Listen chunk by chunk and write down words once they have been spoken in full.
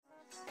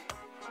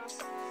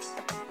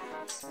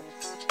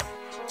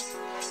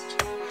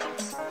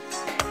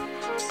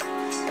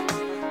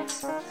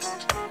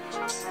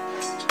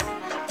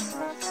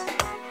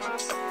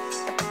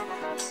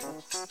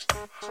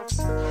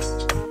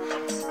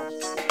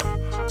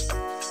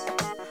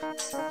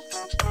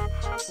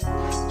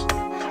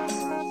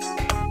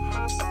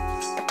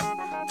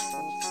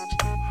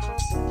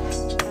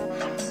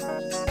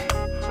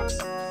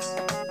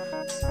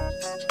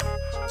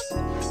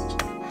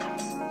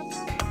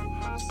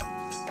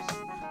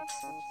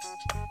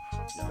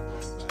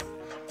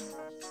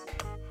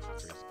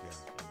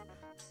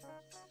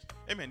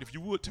Amen. If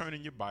you would turn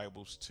in your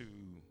Bibles to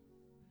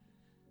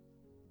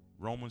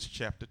Romans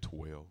chapter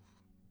 12.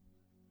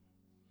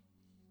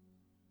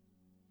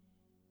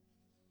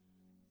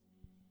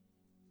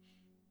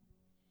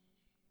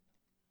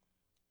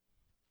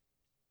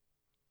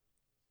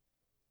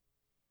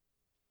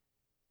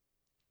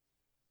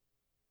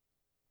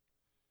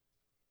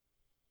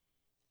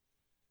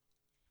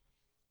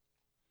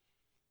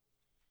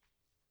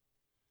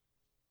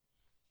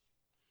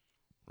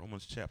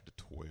 Romans chapter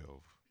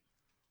 12.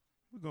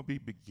 We're going to be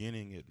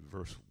beginning at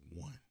verse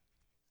 1.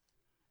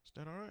 Is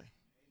that all right? Amen.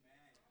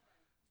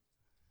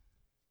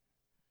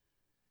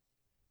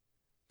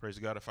 Praise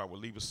God. If I would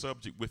leave a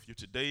subject with you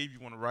today, if you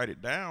want to write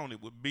it down, it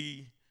would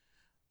be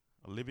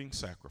a living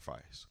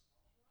sacrifice.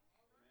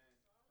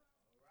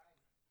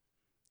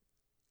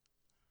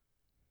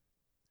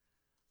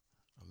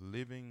 A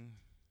living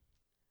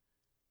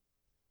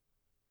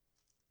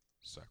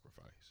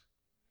sacrifice.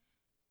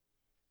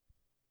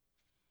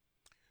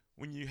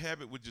 When you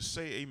have it, would you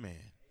say amen?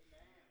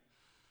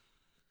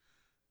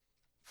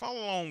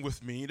 Follow along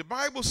with me. The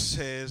Bible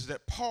says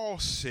that Paul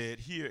said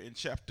here in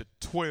chapter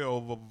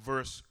 12 of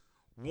verse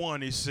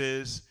 1, he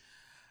says,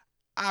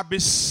 I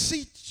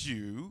beseech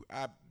you,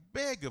 I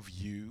beg of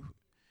you,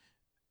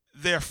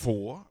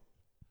 therefore,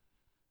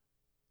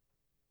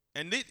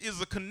 and it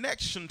is a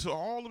connection to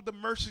all of the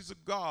mercies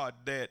of God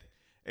that,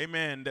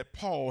 amen, that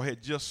Paul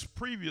had just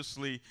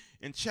previously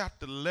in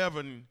chapter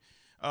 11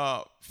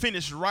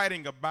 finished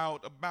writing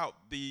about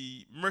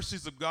the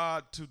mercies of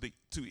God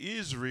to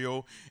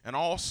Israel and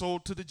also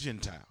to the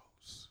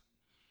Gentiles.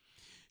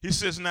 He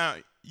says, now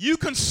you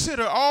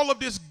consider all of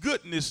this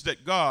goodness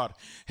that God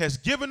has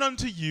given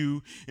unto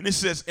you, and it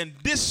says, and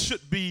this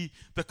should be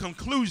the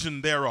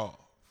conclusion thereof.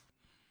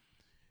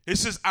 It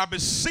says, I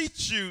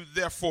beseech you,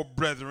 therefore,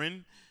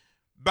 brethren,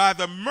 by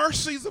the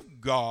mercies of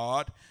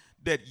God,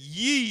 that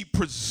ye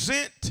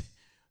present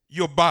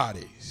your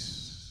bodies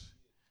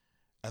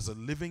as a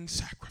living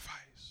sacrifice.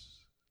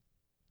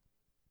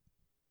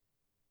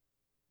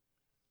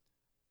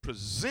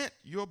 Present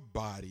your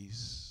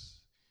bodies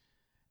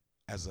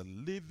as a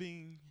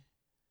living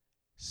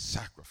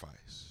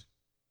sacrifice.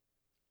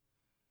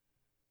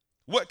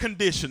 What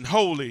condition?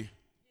 Holy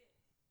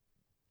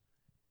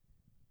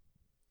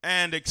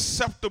and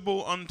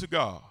acceptable unto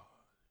God.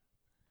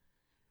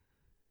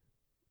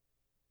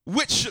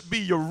 Which should be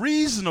your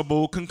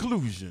reasonable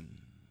conclusion.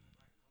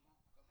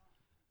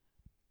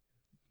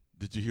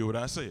 Did you hear what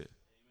I said?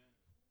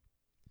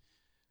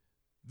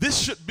 This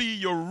should be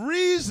your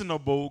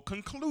reasonable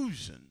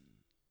conclusion.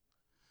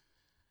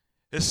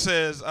 It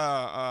says,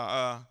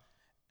 and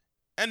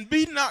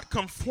be not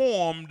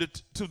conformed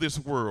to this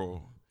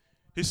world.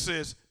 It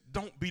says,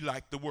 don't be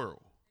like the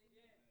world.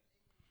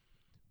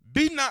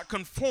 Be not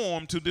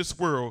conformed to this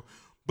world,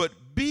 but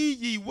be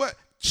ye what?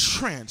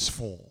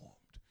 Transformed.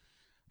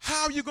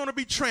 How are you going to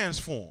be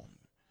transformed?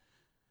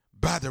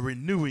 By the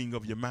renewing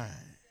of your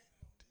mind.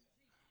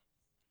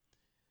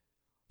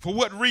 For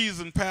what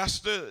reason,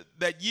 Pastor?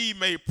 That ye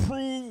may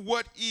prove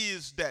what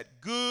is that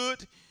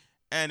good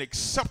and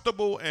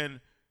acceptable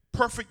and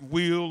perfect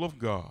will of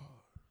God.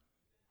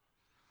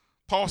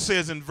 Paul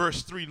says in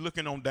verse 3,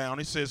 looking on down,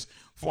 he says,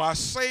 for I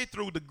say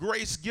through the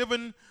grace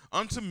given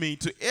unto me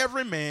to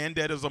every man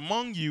that is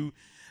among you,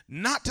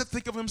 not to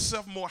think of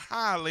himself more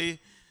highly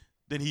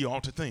than he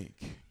ought to think.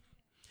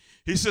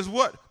 He says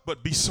what?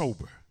 But be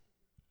sober.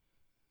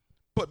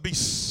 But be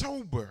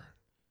sober.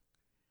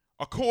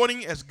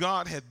 According as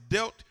God hath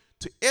dealt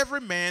to every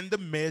man the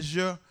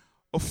measure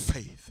of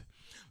faith.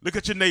 Look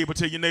at your neighbor.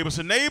 Tell your neighbor,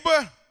 say,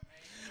 neighbor,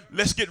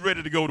 let's get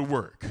ready to go to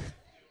work.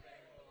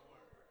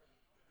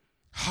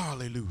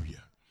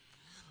 Hallelujah.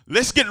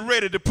 Let's get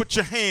ready to put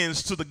your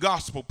hands to the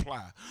gospel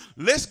plow.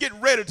 Let's get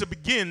ready to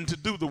begin to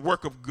do the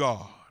work of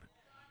God.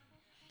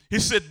 He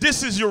said,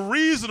 this is your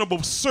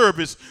reasonable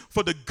service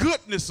for the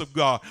goodness of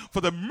God, for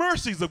the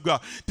mercies of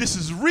God. This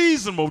is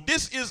reasonable.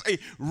 This is a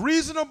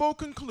reasonable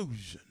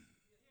conclusion.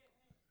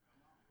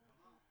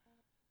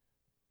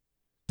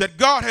 That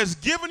God has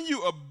given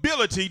you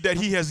ability, that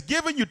he has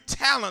given you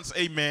talents,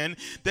 amen,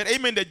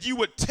 that you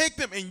would take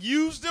them and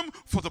use them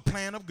for the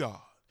plan of God.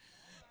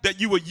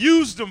 That you would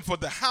use them for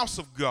the house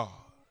of God.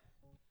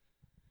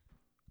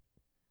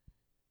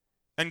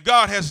 And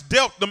God has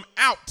dealt them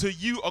out to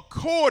you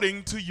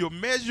according to your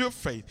measure of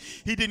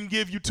faith. He didn't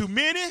give you too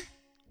many,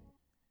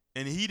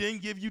 and he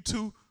didn't give you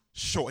too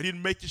short. He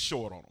didn't make you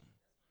short on them.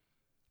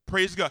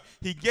 Praise God.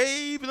 He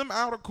gave them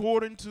out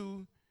according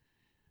to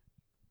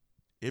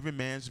every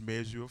man's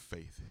measure of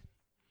faith.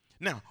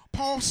 Now,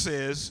 Paul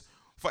says,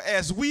 for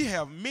as we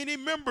have many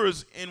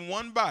members in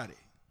one body,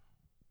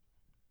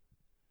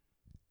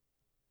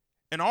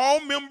 and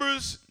all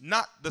members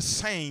not the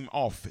same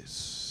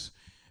office.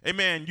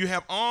 Amen. You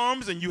have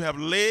arms and you have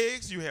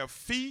legs, you have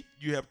feet,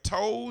 you have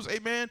toes,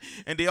 amen.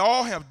 And they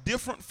all have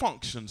different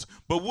functions.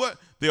 But what?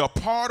 They are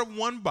part of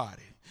one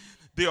body.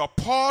 They are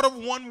part of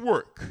one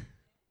work.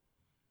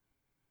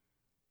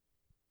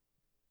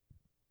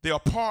 They are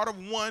part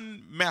of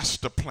one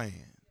master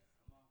plan.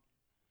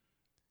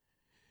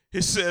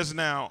 He says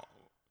now,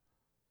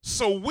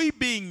 So we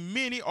being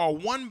many are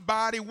one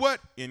body, what?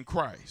 In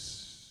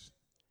Christ.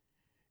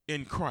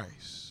 In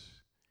Christ.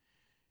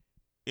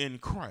 In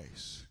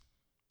Christ.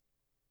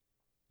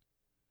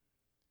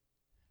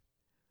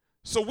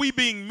 So we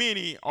being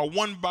many are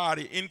one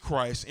body in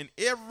Christ, and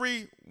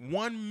every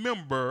one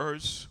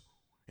members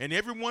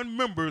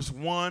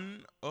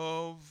one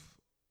of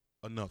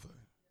another.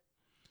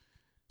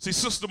 See,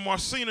 Sister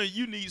Marcina,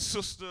 you need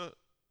Sister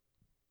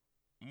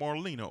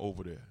Marlena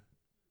over there.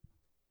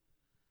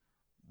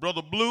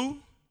 Brother Blue,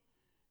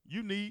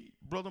 you need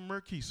Brother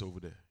Merquise over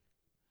there.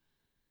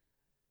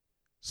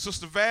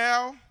 Sister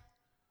Val,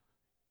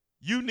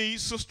 you need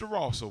Sister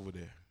Ross over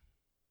there.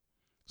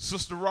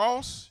 Sister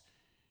Ross,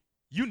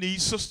 you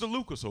need Sister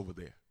Lucas over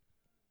there.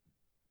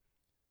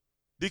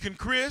 Deacon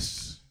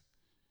Chris,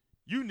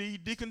 you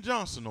need Deacon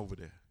Johnson over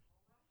there.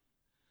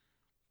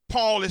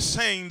 Paul is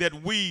saying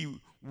that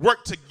we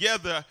work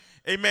together,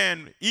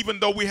 amen, even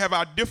though we have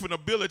our different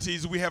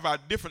abilities, we have our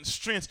different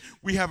strengths,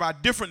 we have our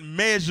different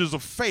measures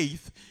of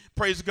faith,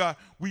 praise God,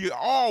 we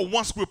all,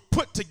 once we're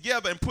put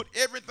together and put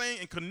everything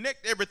and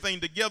connect everything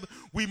together,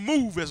 we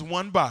move as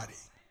one body.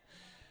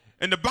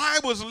 And the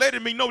Bible is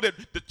letting me know that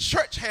the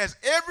church has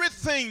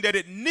everything that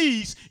it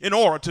needs in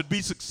order to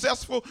be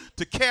successful,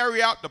 to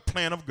carry out the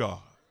plan of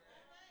God.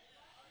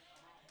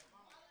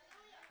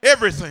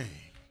 Everything.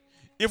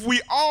 If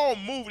we all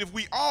moved, if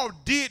we all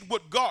did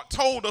what God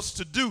told us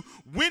to do,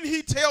 when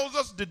he tells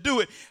us to do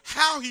it,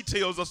 how he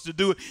tells us to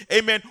do it,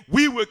 amen,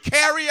 we will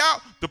carry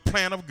out the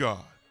plan of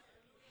God.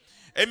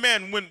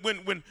 Amen. When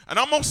and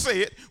I'm going to say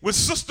it, when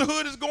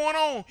sisterhood is going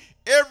on,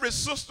 every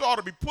sister ought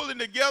to be pulling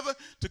together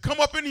to come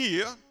up in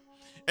here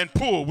and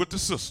pull with the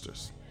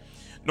sisters.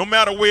 No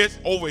matter where it's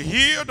over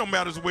here, no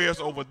matter where it's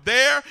over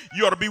there,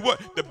 you ought to be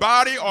what? The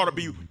body ought to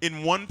be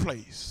in one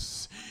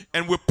place.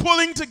 And we're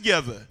pulling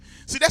together.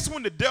 See, that's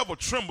when the devil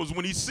trembles,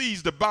 when he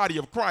sees the body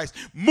of Christ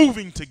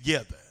moving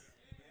together.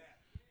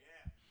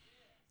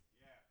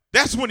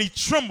 That's when he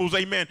trembles,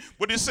 amen.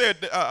 What it said,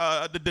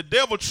 the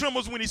devil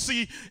trembles when he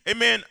sees,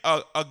 amen,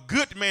 a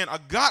good man, a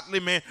godly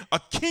man,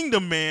 a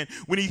kingdom man,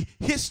 when he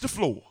hits the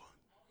floor.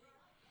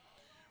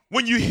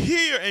 When you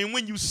hear and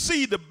when you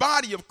see the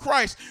body of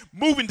Christ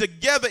moving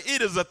together,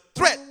 it is a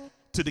threat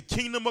to the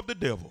kingdom of the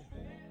devil.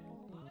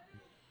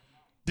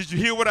 Did you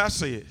hear what I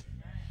said?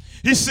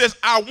 He says,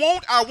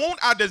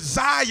 I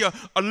desire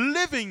a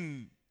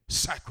living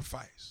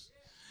sacrifice.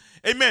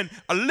 Amen.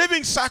 A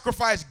living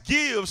sacrifice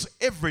gives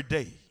every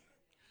day.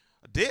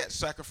 A dead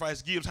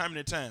sacrifice gives how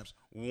many times?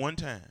 One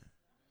time.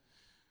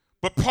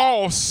 But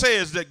Paul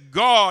says that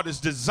God is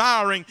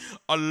desiring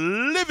a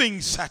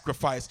living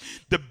sacrifice.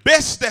 The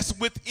best that's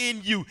within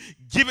you,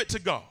 give it to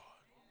God.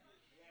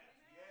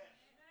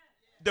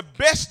 The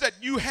best that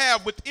you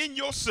have within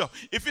yourself.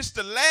 If it's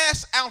the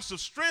last ounce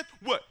of strength,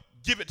 what?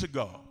 Give it to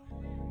God.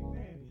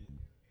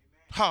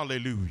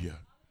 Hallelujah.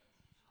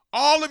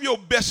 All of your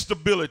best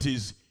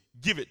abilities,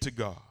 give it to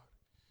God.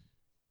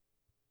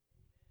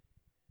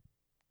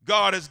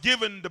 God has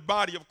given the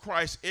body of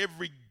Christ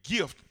every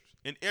gift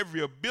and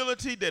every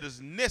ability that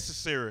is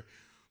necessary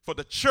for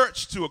the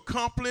church to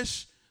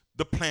accomplish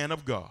the plan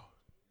of God.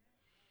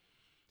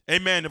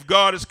 Amen. If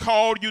God has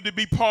called you to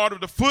be part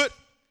of the foot,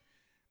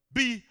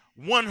 be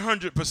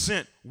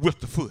 100% with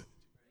the foot.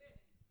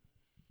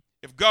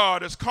 If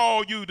God has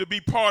called you to be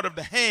part of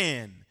the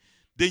hand,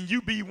 then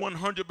you be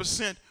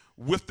 100%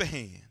 with the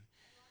hand.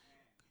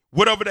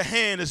 Whatever the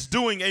hand is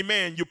doing,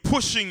 amen, you're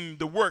pushing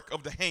the work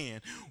of the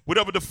hand.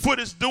 Whatever the foot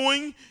is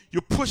doing,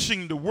 you're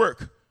pushing the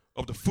work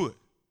of the foot.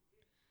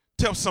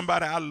 Tell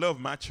somebody, I love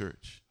my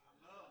church.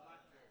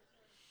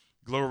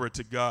 Glory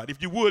to God.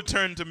 If you would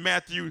turn to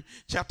Matthew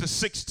chapter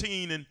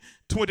 16 and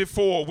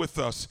 24 with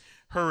us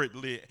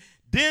hurriedly.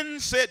 Then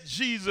said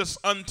Jesus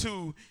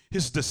unto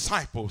his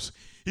disciples,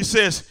 he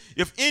says,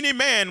 if any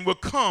man will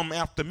come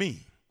after me,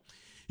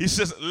 he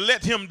says,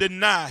 let him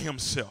deny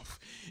himself.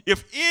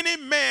 If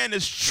any man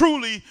is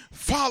truly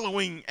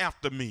following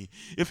after me,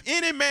 if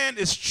any man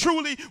is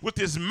truly with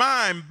his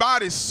mind,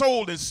 body,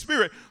 soul, and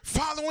spirit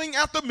following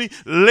after me,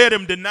 let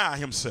him deny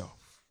himself.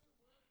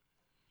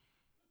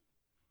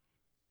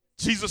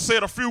 Jesus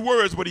said a few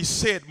words, but he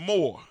said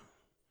more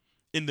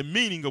in the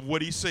meaning of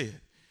what he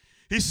said.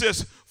 He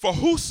says, for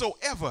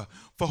whosoever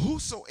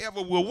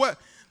will what?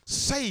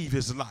 Save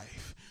his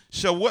life,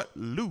 shall what?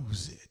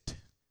 Lose it.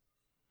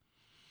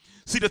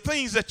 See, the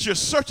things that you're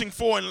searching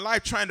for in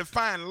life, trying to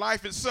find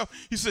life itself,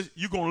 he says,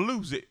 you're going to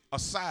lose it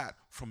aside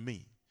from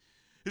me.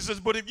 He says,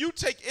 but if you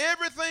take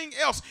everything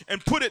else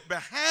and put it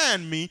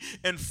behind me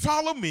and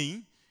follow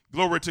me,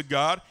 glory to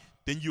God,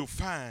 then you'll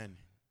find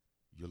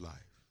your life.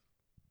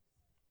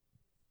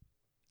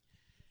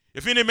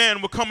 If any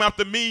man will come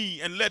after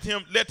me and let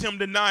him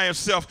deny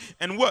himself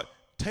and what?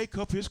 Take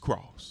up his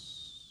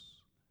cross.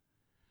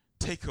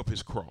 Take up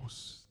his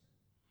cross.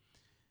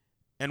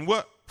 And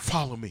what?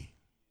 Follow me.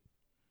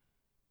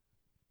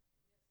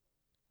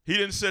 He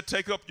didn't say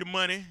take up your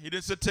money. He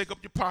didn't say take up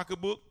your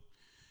pocketbook.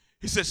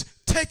 He says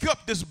take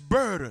up this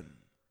burden.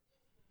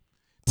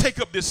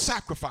 Take up this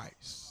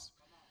sacrifice.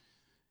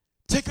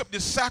 Take up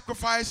this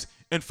sacrifice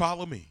and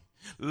follow me.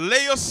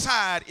 Lay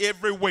aside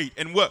every weight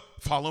and what?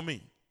 Follow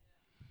me.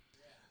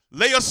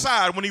 Lay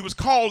aside, when he was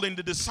calling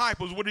the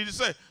disciples, what did he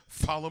say?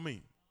 Follow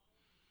me.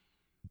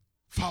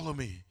 Follow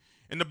me.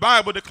 And the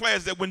Bible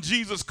declares that when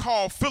Jesus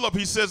called Philip,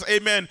 he says,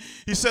 amen,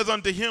 he says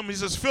unto him, he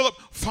says, Philip,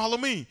 follow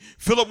me.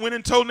 Philip went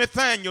and told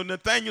Nathanael.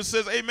 Nathanael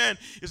says, amen,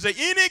 is there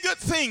any good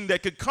thing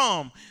that could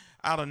come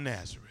out of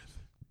Nazareth?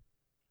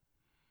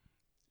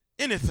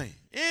 Anything,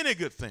 any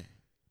good thing.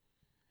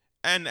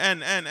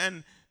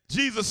 And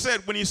Jesus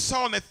said when he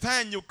saw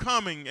Nathanael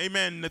coming,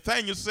 amen,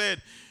 Nathanael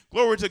said,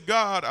 glory to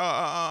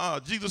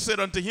God. Jesus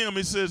said unto him,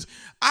 he says,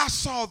 I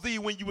saw thee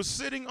when you were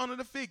sitting under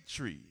the fig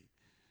tree.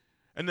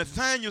 And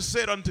Nathanael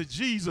said unto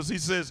Jesus, he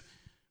says,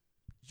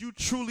 you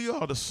truly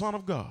are the Son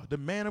of God, the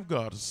man of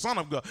God, the Son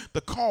of God,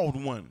 the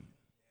called one.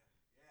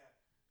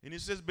 And he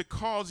says,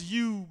 because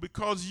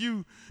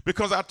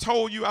I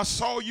told you I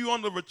saw you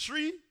under a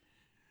tree,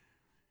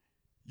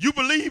 you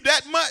believe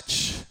that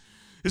much.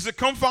 He said,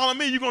 come follow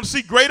me. You're going to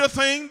see greater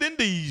things than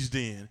these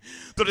then.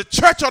 So the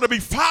church ought to be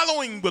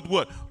following with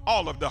what?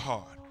 All of the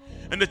heart.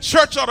 And the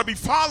church ought to be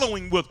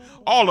following with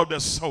all of their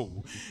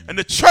soul. And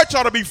the church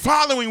ought to be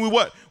following with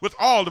what? With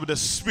all of the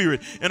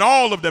spirit and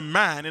all of the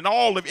mind and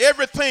all of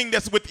everything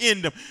that's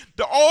within them.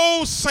 The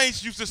old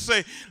saints used to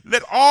say,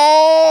 let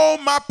all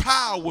my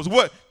powers,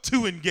 what?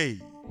 To engage.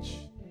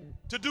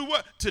 To do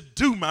what? To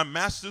do my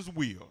master's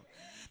will.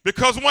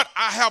 Because what?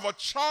 I have a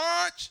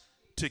charge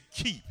to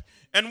keep.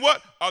 And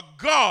what? A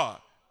God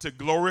to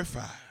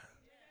glorify.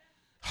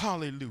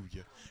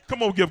 Hallelujah.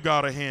 Come on, give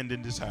God a hand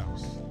in this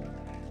house.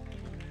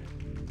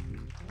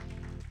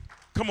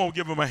 Come on,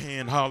 give him a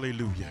hand.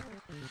 Hallelujah.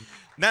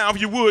 Now,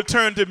 if you would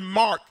turn to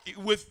Mark,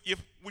 would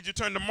you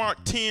turn to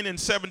Mark 10 and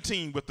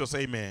 17 with us?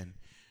 Amen.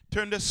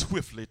 Turn there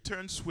swiftly.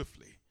 Turn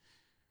swiftly.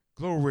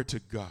 Glory to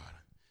God.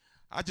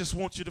 I just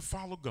want you to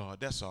follow God.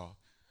 That's all.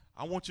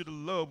 I want you to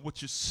love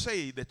what you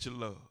say that you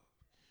love.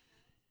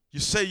 You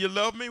say you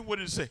love me? What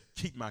did it say?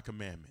 Keep my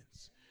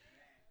commandments.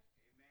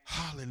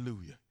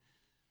 Hallelujah.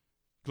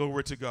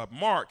 Glory to God.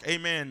 Mark,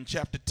 amen,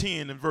 chapter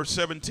 10 and verse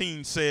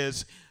 17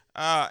 says,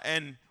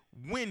 and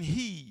when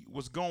he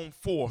was gone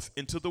forth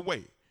into the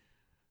way,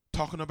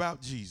 talking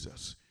about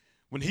Jesus,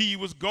 when he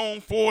was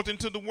gone forth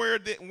into the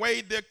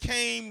way, there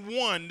came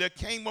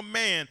a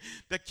man,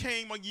 there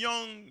came a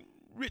young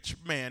rich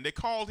man. They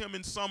called him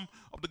in some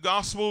of the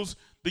Gospels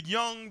the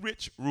young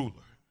rich ruler.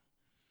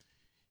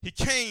 He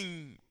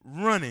came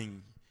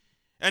running,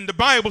 and the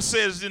Bible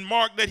says in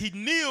Mark that he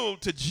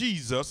kneeled to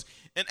Jesus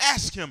and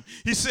asked him,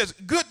 he says,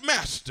 good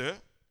master,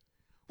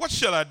 what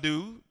shall I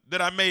do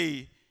that I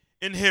may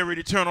inherit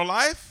eternal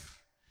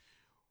life?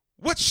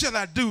 What shall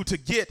I do to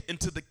get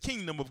into the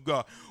kingdom of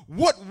God?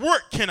 What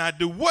work can I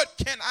do? What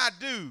can I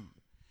do?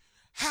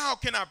 How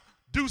can I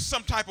do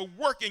some type of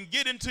work and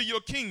get into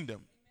your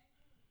kingdom?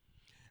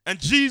 And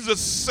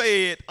Jesus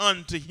said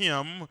unto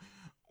him,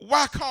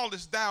 why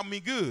callest thou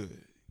me good?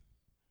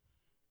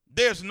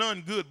 There's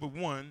none good but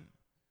one,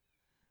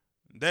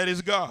 that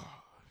is God.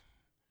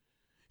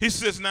 He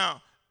says,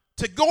 now,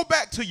 to go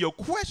back to your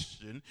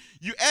question,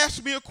 you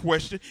asked me a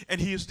question,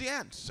 and here's the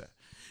answer.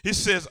 He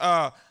says,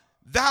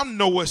 thou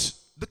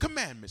knowest the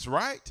commandments,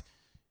 right?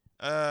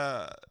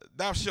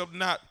 Thou shalt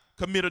not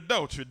commit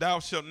adultery. Thou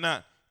shalt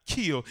not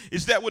kill.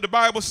 Is that what the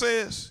Bible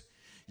says?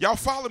 Y'all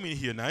follow me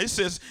here now. It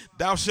says,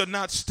 thou shalt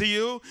not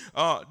steal.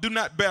 Do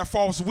not bear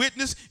false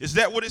witness. Is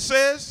that what it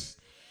says?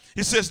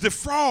 It says,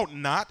 defraud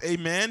not.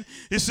 Amen.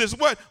 It says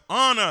what?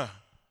 Honor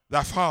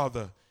thy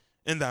father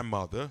and thy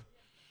mother.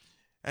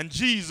 And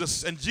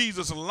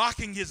Jesus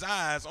locking his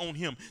eyes on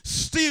him,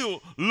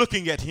 still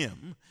looking at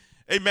him.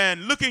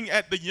 Amen. Looking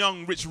at the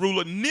young rich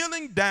ruler,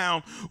 kneeling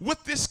down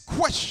with this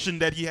question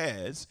that he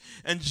has.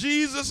 And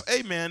Jesus,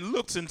 amen,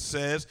 looks and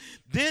says,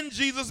 then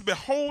Jesus,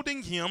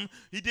 beholding him,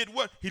 he did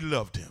what? He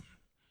loved him.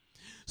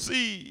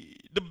 See,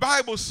 the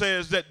Bible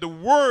says that the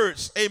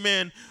words,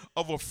 amen,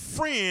 of a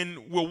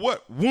friend will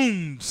what?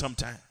 Wound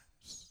sometimes.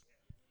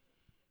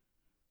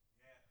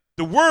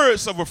 The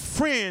words of a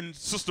friend,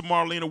 Sister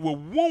Marlena, will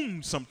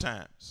wound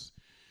sometimes.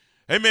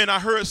 Amen. I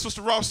heard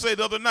Sister Ross say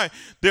the other night,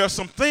 there are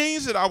some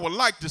things that I would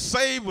like to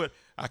say, but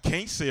I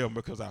can't say them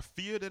because I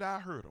fear that I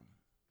hurt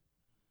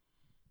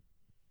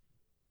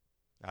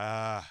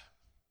them.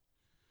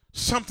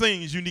 Some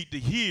things you need to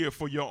hear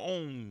for your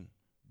own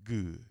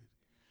good.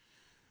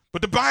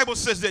 But the Bible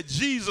says that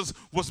Jesus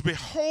was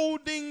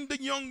beholding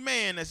the young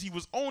man as he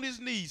was on his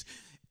knees,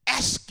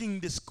 asking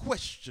this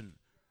question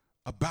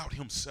about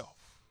himself.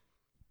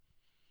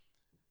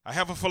 I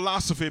have a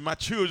philosophy, my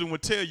children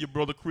would tell you,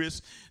 Brother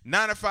Chris,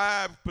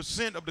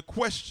 95% of the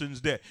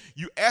questions that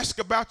you ask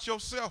about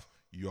yourself,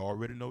 you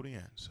already know the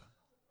answer.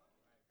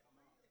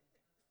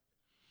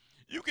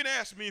 You can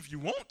ask me if you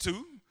want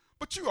to,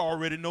 but you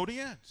already know the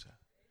answer.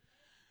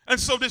 And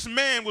so this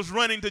man was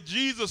running to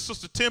Jesus,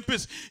 Sister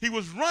Tempest. He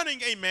was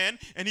running, amen,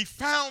 and he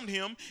found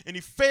him, and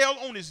he fell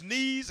on his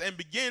knees and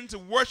began to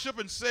worship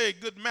and say,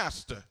 good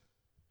master,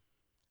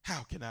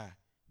 how can I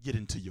get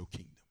into your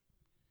kingdom?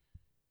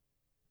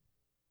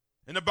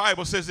 And the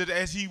Bible says that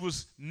as he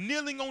was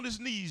kneeling on his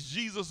knees,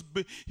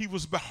 he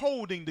was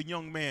beholding the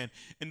young man.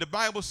 And the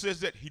Bible says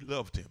that he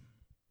loved him.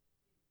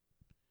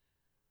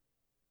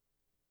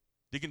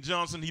 Deacon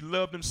Johnson, he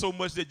loved him so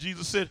much that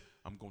Jesus said,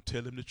 I'm going to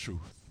tell him the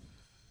truth.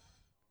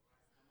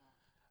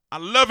 I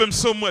love him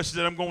so much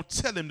that I'm going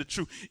to tell him the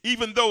truth.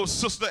 Even though,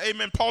 Sister,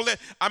 amen, Paulette,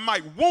 I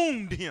might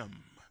wound him,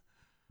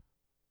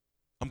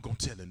 I'm going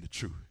to tell him the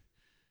truth.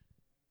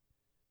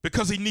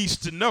 Because he needs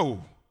to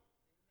know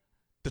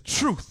the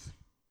truth.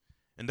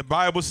 And the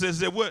Bible says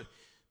that what?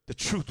 The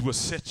truth will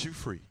set you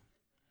free.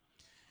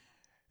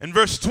 And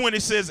verse 20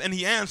 says, and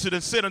he answered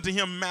and said unto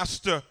him,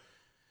 Master,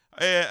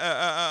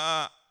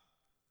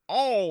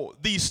 all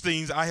these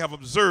things I have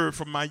observed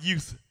from my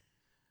youth.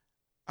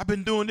 I've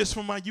been doing this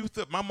from my youth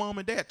up. My mom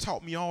and dad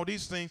taught me all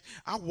these things.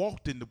 I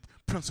walked in the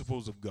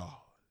principles of God.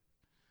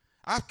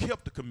 I've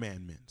kept the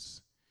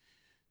commandments.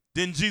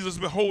 Then Jesus,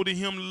 beholding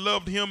him,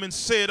 loved him and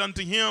said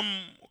unto him,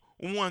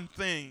 one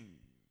thing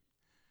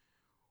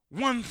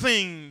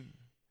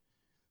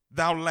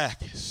thou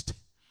lackest.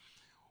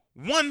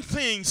 One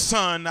thing,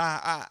 son,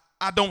 I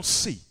don't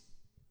see.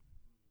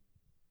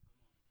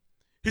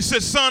 He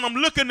says, son, I'm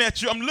looking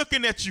at you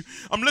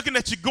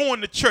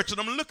going to church,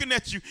 and I'm looking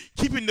at you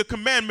keeping the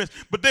commandments,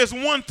 but there's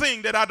one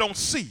thing that I don't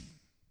see.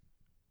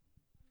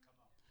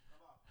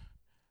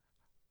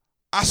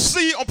 I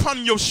see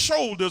upon your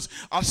shoulders,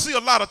 I see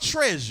a lot of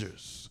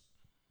treasures,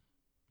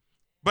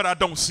 but I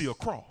don't see a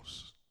cross.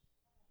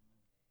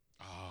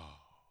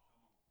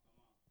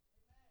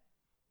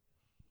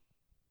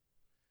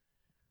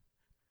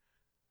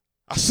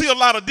 I see a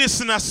lot of this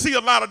and I see a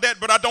lot of that,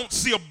 but I don't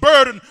see a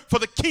burden for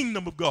the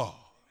kingdom of God.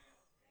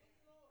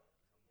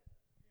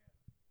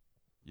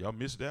 Y'all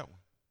missed that one.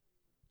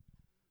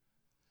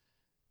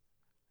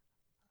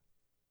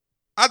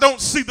 I don't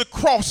see the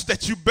cross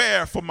that you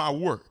bear for my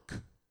work.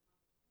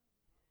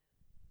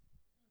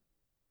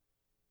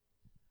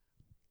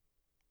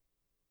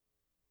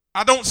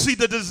 I don't see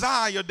the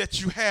desire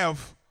that you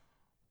have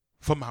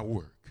for my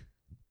work.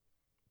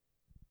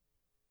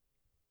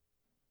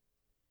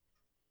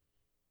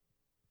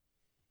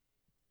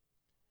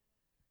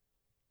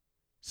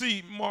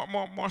 See,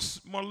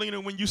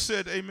 Marlena, when you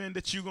said, amen,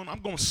 that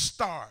I'm going to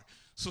start,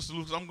 Sister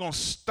Lucas, I'm going to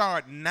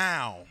start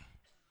now,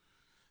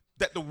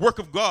 that the work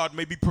of God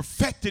may be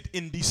perfected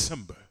in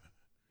December.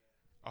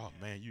 Oh,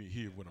 man, you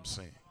hear what I'm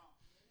saying.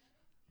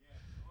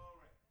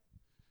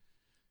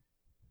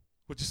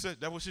 What you said?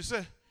 That what she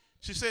said?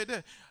 She said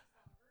that.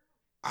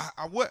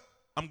 What?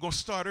 I'm going to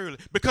start early.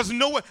 Because you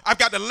know what? I've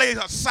got to lay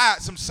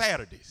aside some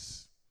Saturdays.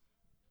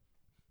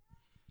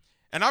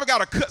 And I've got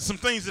to cut some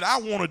things that I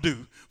want to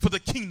do for the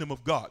kingdom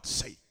of God's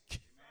sake.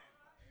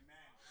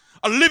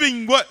 A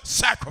living what?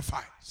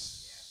 Sacrifice.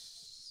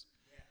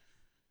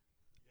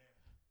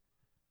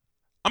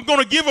 I'm going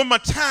to give them my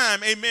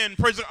time, amen,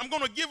 praise God. I'm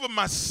going to give them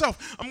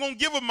myself. I'm going to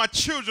give them my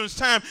children's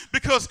time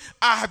because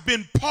I've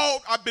been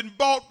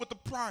bought with a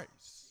price.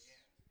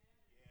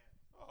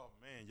 Oh,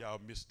 man,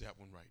 y'all missed that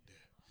one right there.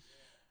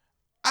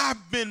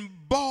 I've been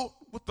bought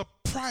with a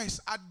price.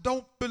 I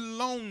don't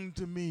belong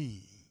to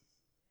me.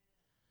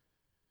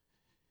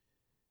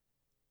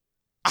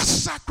 I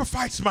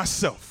sacrificed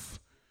myself.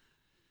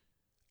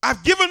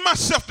 I've given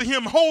myself to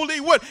him wholly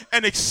what?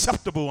 And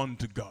acceptable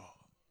unto God.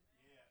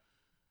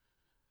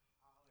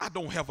 I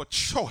don't have a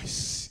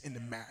choice in the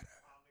matter.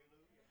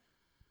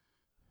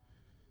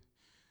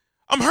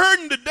 I'm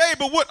hurting today,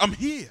 but what? I'm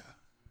here.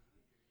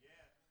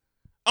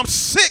 I'm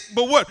sick,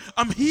 but what?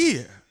 I'm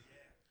here.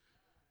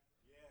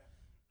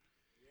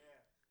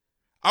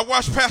 I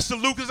watched Pastor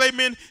Lucas,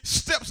 amen,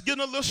 steps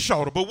getting a little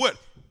shorter, but what?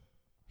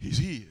 He's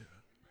here.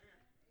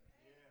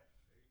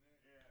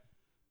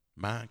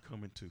 Mine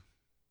coming too.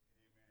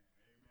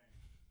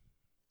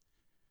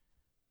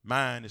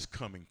 Mine is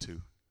coming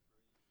too.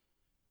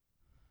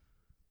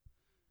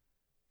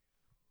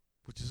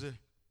 What you say?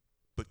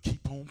 But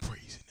keep on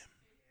praising him.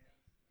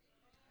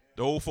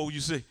 The old folk, you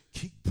say,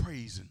 keep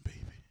praising, baby.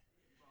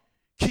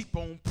 Keep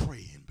on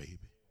praying, baby.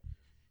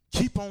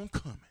 Keep on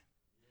coming.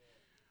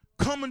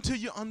 Come until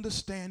you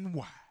understand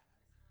why.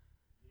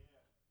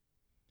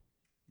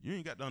 You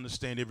ain't got to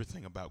understand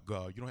everything about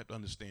God. You don't have to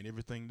understand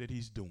everything that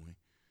he's doing.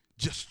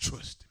 Just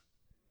trust him.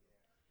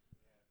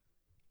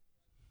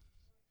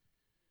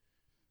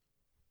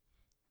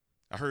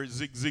 I heard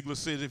Zig Ziglar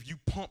says if you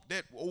pump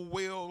that old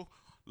well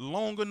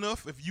long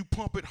enough, if you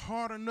pump it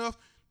hard enough,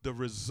 the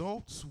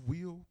results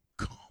will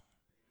come.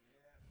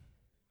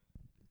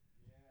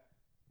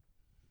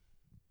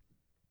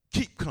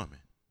 Keep coming.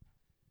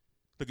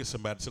 Look at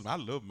somebody and tell them,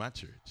 I love my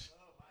church.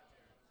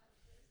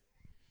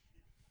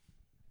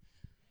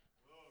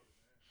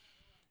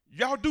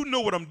 Y'all do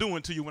know what I'm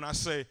doing to you when I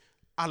say,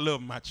 I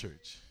love my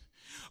church.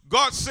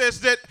 God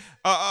says that,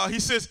 he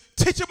says,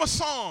 teach him a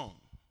song.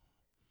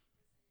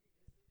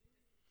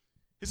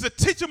 He said,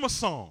 teach him a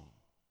song.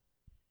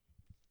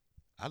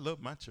 I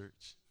love my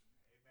church.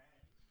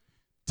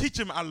 Teach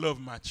him I love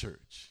my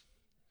church.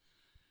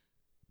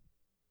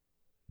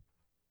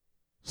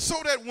 So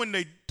that when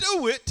they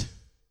do it,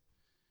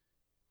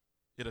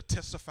 it'll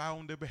testify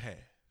on their behalf.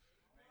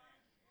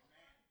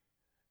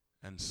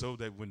 And so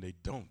that when they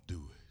don't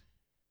do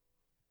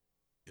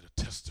it, it'll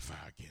testify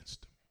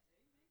against them.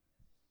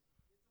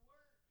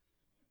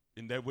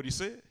 Isn't that what he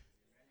said?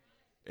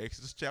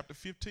 Exodus chapter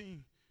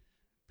 15.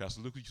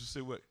 Pastor Lucas used to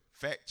say what?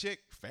 Fact check,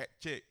 fact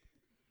check.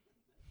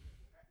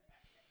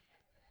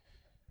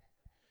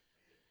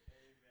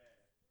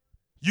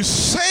 You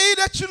say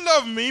that you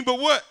love me, but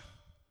what?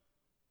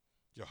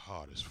 Your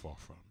heart is far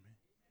from me.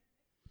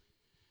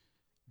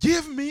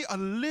 Give me a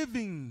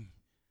living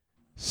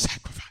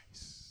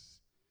sacrifice,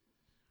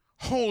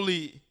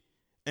 holy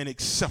and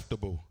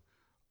acceptable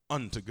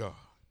unto God.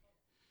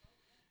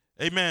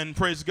 Amen.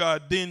 Praise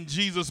God. Then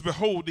Jesus,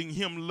 beholding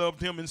him,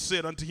 loved him and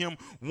said unto him,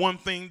 one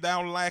thing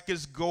thou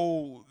lackest,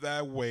 go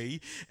thy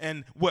way,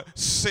 and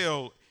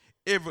sell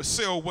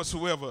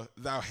whatsoever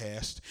thou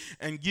hast,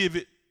 and give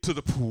it to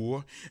the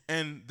poor,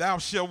 and thou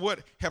shalt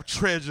what? Have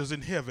treasures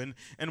in heaven,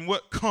 and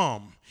what?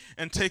 Come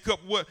and take up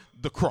what?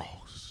 The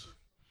cross.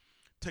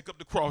 Take up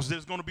the cross.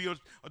 There's going to be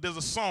there's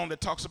a song that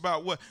talks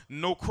about what?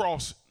 No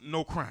cross,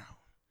 no crown.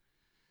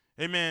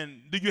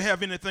 Amen. Do you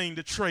have anything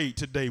to trade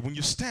today? When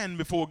you stand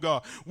before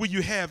God, will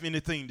you have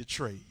anything to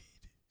trade?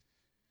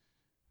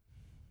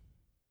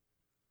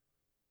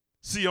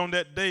 See, on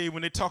that day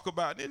when they talk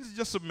about, it's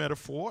just a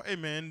metaphor,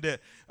 amen,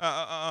 that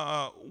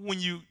when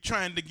you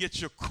trying to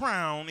get your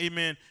crown,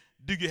 amen,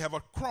 do you have a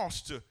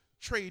cross to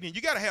trade in?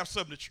 You got to have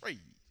something to trade.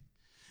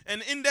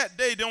 And in that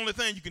day, the only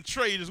thing you can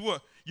trade is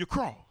what? Your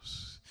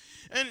cross.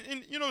 And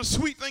you know, the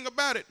sweet thing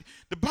about it,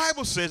 the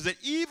Bible says that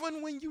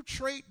even when you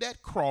trade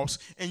that cross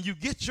and you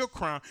get your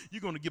crown,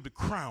 you're going to give the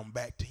crown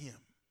back to him.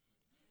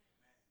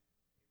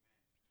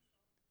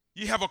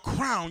 You have a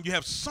crown. You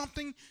have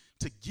something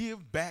to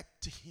give back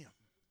to him.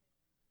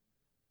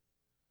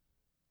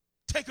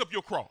 Take up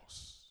your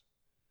cross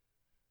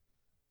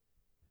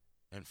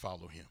and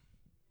follow him.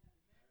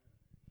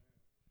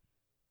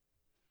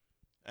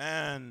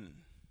 And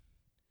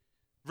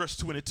verse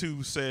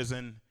 22 says,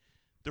 and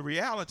the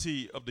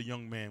reality of the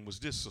young man was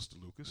this, Sister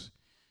Lucas,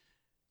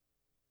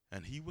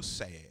 and he was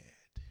sad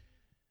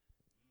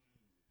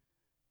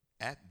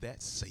at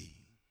that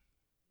saying,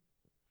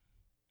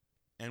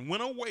 and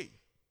went away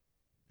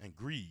and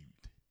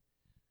grieved,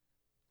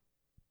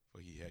 for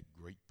he had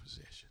great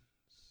possessions.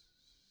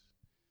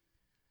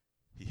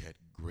 He had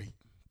great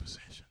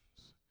possessions.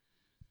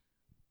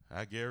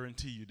 I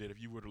guarantee you that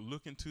if you were to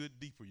look into it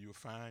deeper, you'll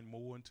find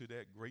more into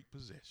that great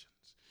possessions.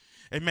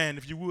 Amen.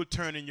 If you would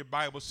turn in your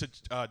Bible to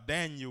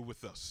Daniel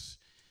with us.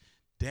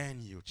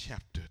 Daniel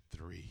chapter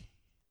 3.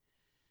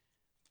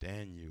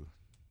 Daniel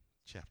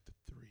chapter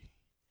 3.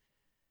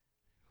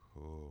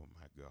 Oh,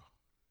 my God.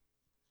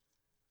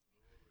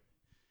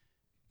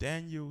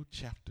 Daniel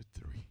chapter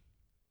 3.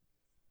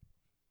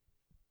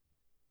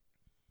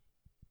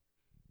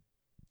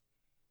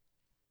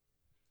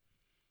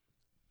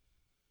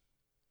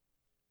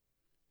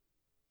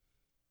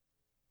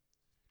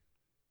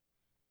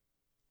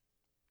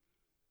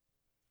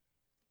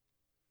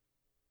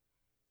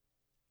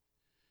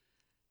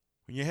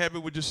 When you have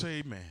it, would you say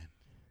amen?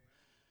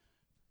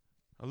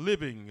 A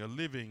living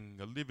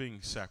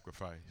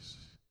sacrifice,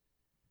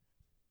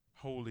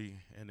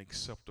 holy and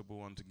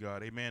acceptable unto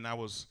God. Amen. I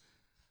was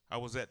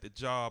at the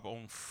job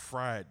on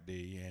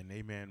Friday, and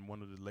amen,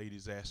 one of the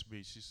ladies asked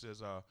me, she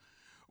says,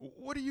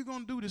 what are you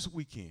going to do this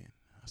weekend?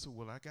 I said,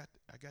 well, I got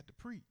to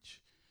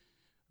preach.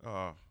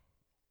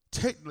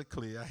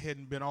 Technically, I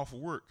hadn't been off of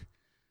work,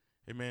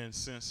 amen,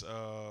 since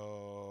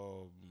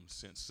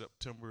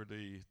September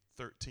the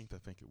 13th, I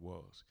think it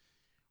was.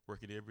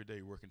 Working every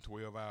day, working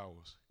 12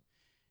 hours.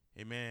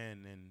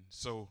 Amen. And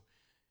so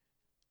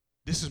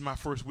this is my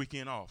first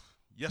weekend off.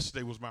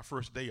 Yesterday was my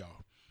first day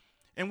off.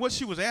 And what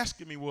she was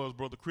asking me was,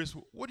 Brother Chris,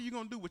 what are you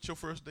going to do with your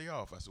first day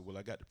off? I said, well,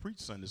 I got to preach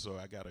Sunday, so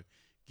I got to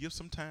give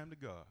some time to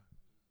God.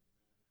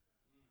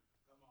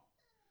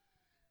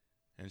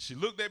 And she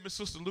looked at me,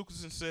 Sister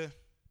Lucas, and said,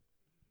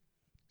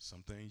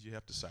 some things you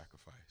have to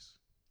sacrifice.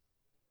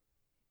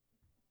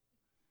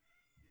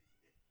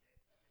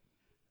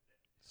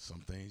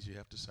 Some things you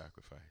have to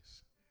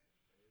sacrifice.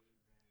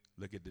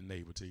 Look at the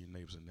neighbor. Tell your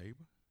neighbor's a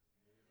neighbor.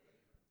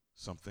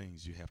 Some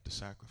things you have to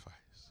sacrifice.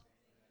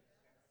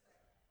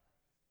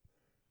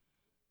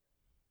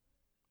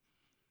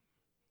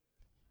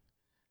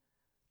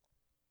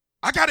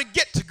 I got to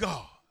get to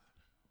God.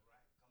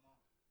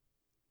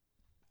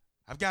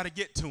 I've got to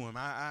get to him.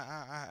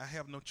 I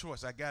have no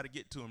choice. I got to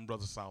get to him,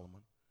 Brother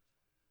Solomon.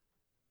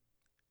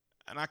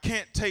 And I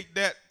can't take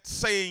that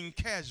saying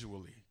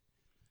casually.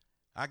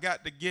 I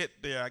got to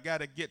get there. I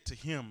got to get to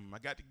him. I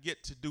got to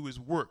get to do his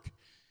work.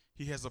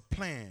 He has a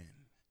plan.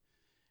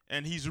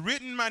 And he's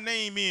written my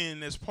name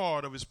in as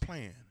part of his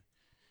plan.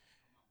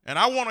 And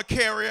I want to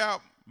carry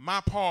out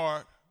my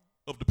part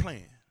of the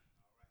plan.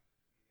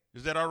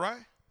 Is that all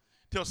right?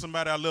 Tell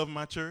somebody I love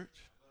my church.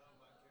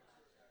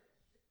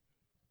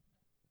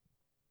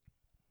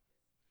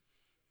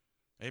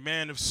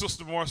 Amen. If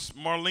Sister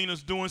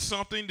Marlena's doing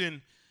something,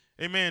 then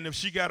amen. If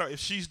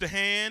she's the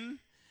hand,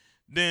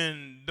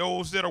 then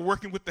those that are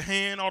working with the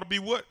hand ought to be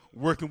what?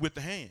 Working with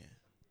the hand.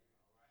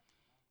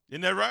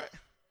 Isn't that right?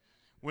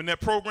 When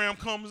that program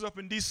comes up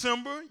in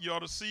December, you ought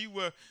to see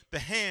where the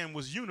hand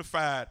was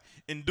unified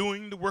in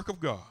doing the work of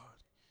God,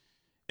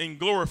 in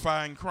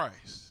glorifying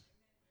Christ.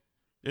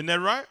 Isn't that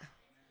right?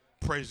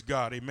 Praise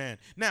God, amen.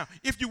 Now,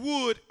 if you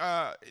would,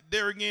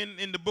 there again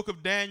in the book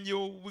of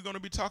Daniel, we're going to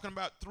be talking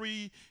about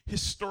 3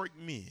 historic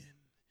men.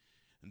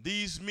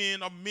 These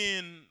men are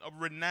men of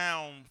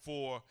renown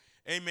for,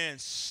 amen,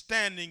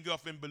 standing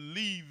up and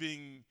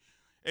believing,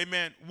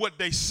 amen, what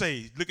they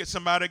say. Look at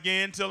somebody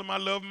again, tell them I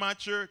love my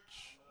church.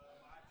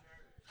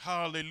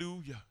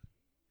 Hallelujah.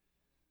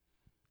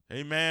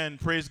 Amen.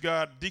 Praise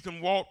God. Deacon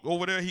Walt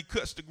over there, he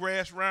cuts the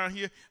grass around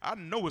here. I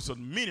know it's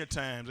many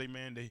times,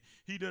 amen, that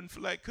he doesn't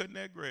feel like cutting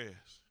that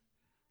grass.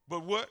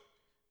 But what?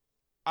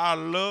 I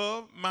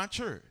love my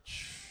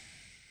church.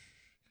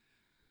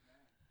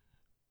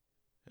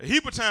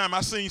 Heap time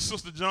I seen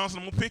Sister Johnson,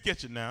 I'm going to pick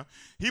at you now.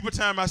 Heap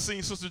time I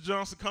seen Sister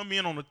Johnson come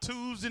in on a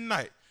Tuesday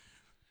night.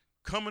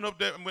 Coming up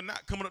there, well,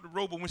 not coming up the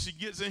road, but when she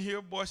gets in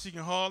here, boy, she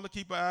can hardly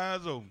keep her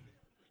eyes open.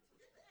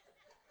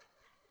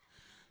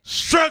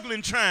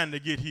 Struggling trying to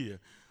get here.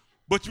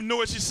 But you know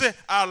what she said?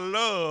 I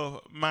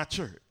love my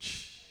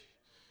church.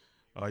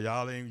 Oh,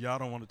 y'all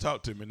don't want to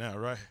talk to me now,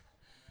 right?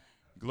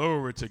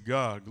 Glory to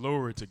God.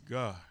 Glory to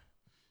God.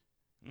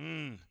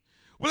 Well,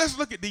 let's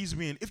look at these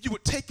men. If you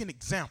would take an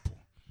example,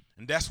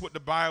 and that's what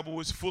the Bible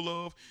is full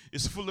of.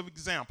 It's full of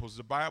examples.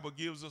 The Bible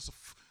gives us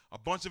a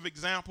bunch of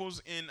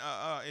examples in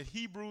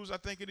Hebrews, I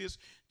think it is,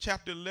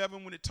 chapter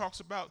 11, when it talks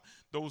about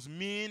those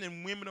men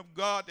and women of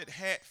God that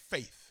had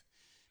faith.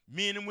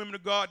 Men and women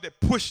of God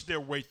that pushed their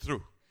way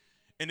through.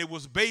 And it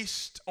was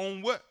based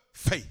on what?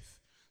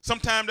 Faith.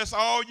 Sometimes that's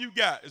all you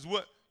got is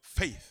what?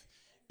 Faith.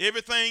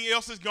 Everything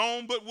else is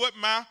gone but what?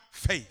 My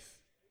faith.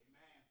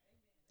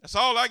 That's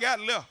all I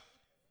got left.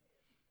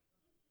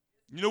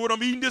 You know what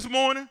I'm eating this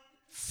morning?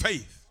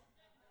 Faith.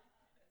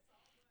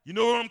 You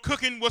know what I'm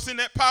cooking? What's in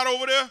that pot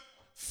over there?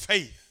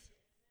 Faith.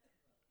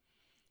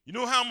 You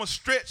know how I'm going to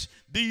stretch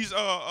these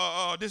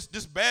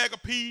this bag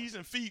of peas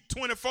and feed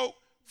 20 folk?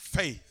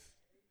 Faith.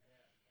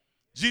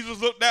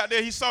 Jesus looked out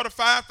there. He saw the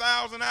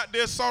 5,000 out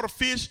there, saw the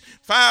fish,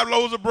 5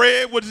 loaves of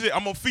bread. What is it?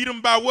 I'm going to feed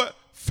them by what?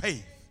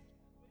 Faith.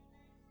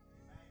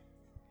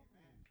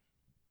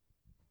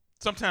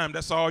 Sometimes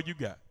that's all you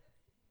got.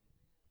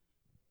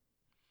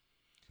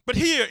 But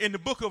here in the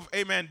book of,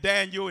 amen,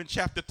 Daniel in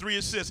chapter 3,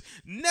 it says,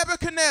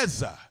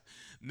 Nebuchadnezzar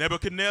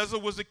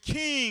was a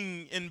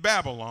king in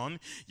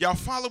Babylon. Y'all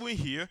following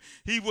here.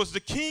 He was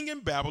the king in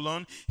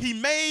Babylon. He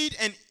made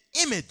an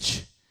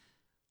image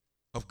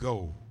of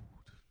gold.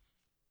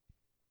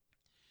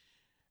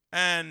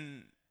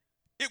 And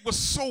it was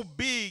so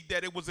big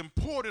that it was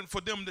important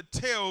for them to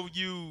tell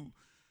you,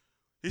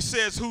 it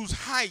says, whose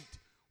height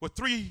was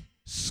 70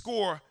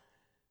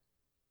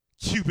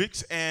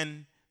 cubits,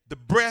 and the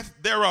breadth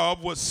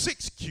thereof was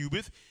 6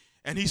 cubits.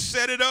 And he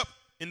set it up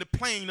in the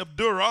plain of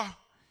Dura,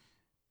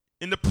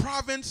 in the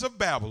province of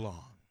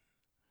Babylon.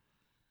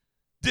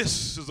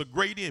 This is a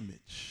great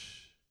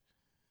image,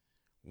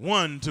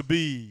 one to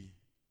be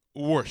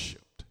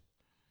worshipped.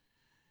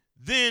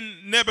 Then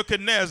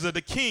Nebuchadnezzar,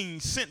 the king,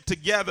 sent to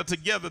gather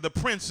together the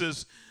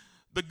princes,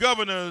 the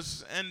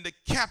governors, and the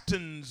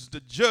captains,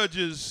 the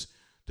judges,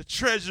 the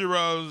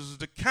treasurers,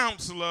 the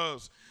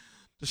counselors,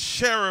 the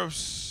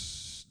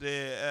sheriffs,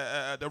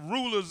 the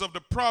rulers of the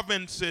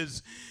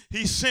provinces.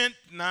 He sent,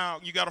 now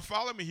you got to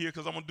follow me here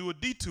because I'm going to do a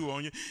detour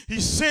on you.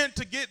 He sent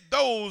to get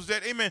those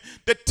that, amen,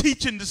 that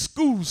teach in the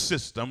school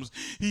systems.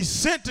 He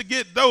sent to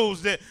get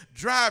those that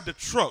drive the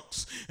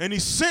trucks. And he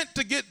sent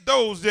to get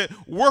those that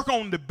work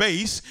on the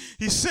base.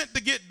 He sent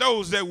to get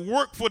those that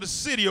work for the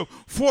city of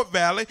Fort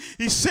Valley.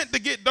 He sent to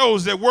get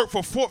those that work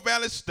for Fort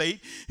Valley State.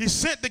 He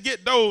sent to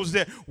get those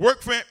that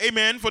work for,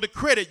 amen, for the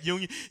credit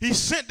union. He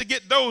sent to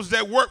get those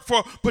that work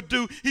for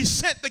Purdue. He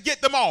sent to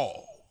get them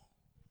all.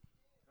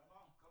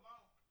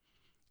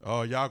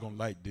 Oh, y'all gonna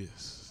like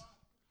this.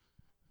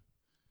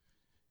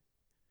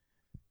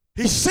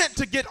 He sent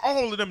to get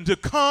all of them to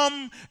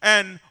come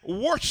and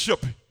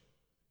worship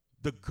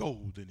the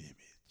golden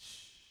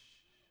image.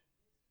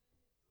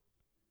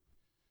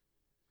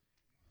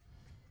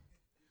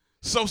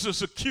 Social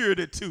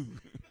Security too.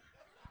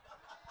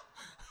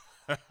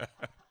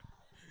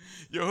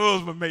 Your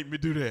husband made me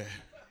do that.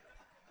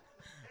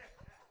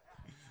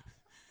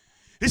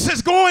 He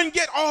says, go and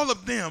get all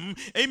of them,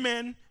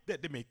 amen,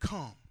 that they may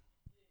come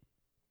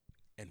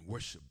and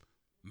worship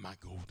my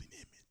golden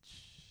image.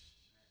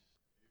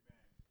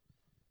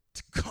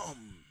 To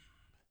come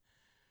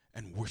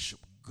and worship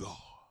God.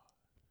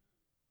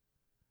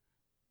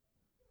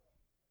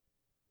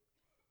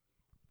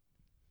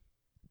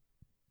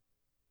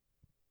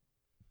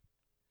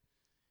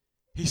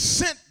 He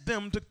sent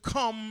them to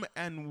come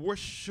and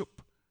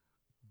worship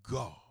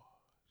God.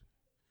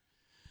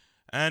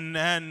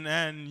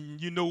 And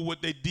you know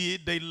what they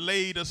did? They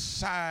laid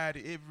aside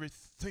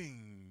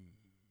everything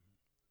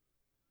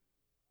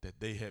that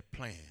they had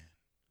planned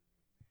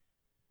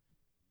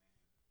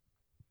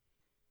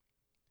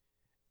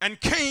and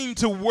came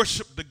to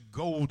worship the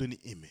golden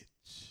image.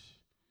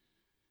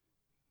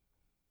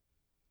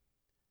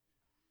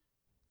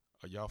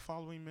 Are y'all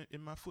following me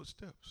in my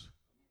footsteps?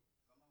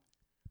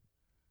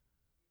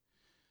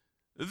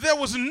 There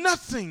was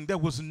nothing that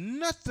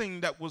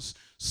was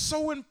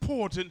so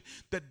important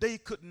that they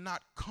could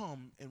not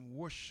come and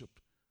worship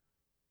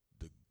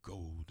the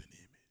golden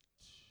image.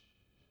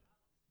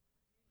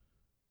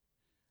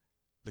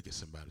 Look at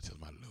somebody, tell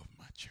them, I love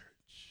my church.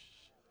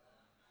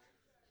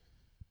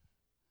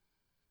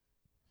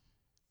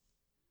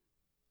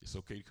 It's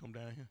okay to come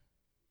down here?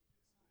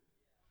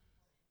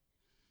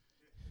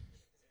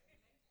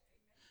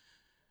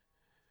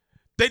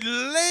 They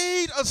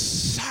laid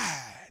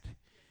aside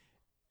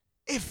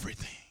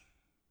everything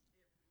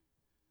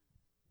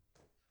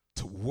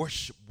to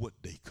worship what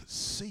they could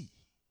see.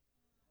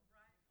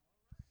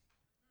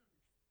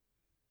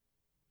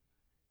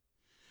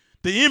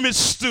 The image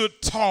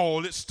stood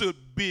tall, it stood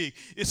big,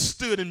 it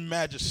stood in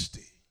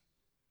majesty.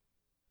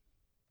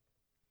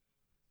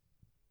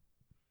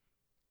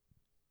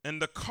 And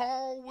the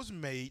call was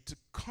made to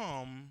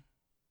come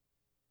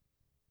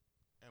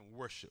and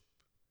worship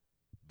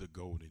the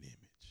golden image.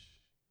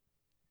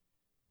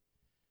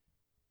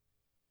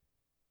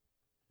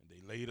 And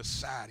they laid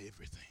aside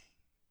everything.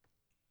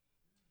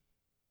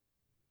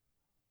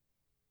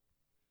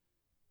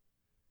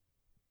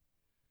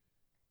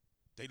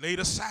 They laid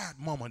aside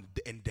mama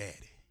and daddy.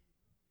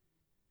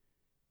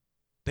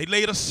 They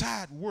laid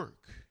aside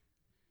work.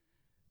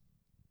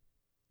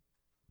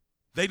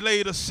 They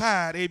laid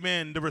aside,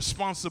 amen, the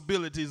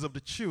responsibilities of the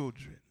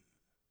children.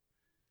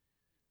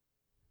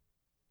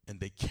 And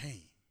they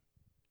came.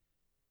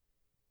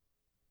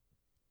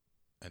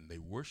 And they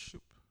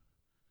worshiped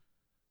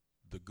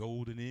the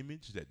golden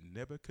image that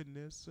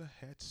Nebuchadnezzar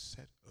had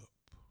set up.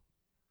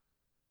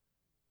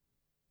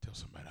 Tell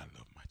somebody, I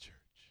love my church.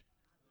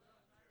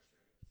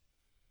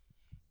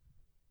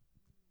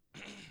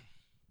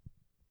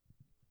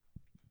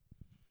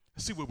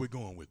 Let's see where we're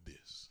going with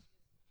this.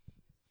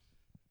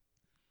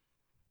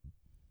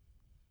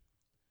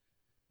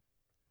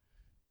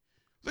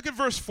 Look at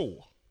verse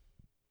 4.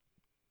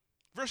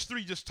 Verse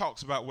 3 just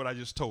talks about what I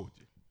just told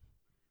you.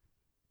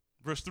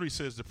 Verse 3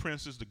 says the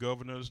princes, the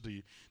governors,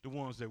 the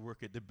ones that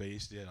work at the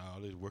base, they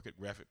work at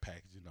graphic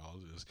packaging, all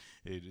this.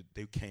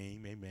 They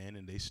came, amen,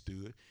 and they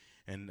stood.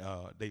 And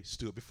they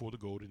stood before the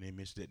golden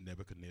image that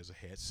Nebuchadnezzar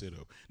had set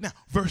up. Now,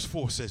 verse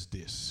 4 says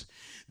this.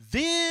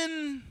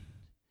 Then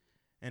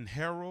an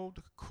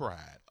herald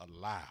cried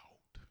aloud.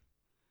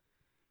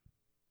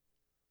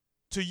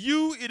 To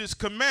you it is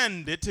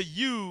commanded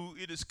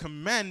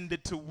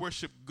to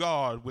worship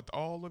God with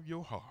all of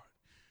your heart.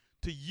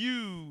 To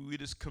you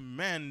it is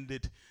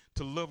commanded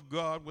to love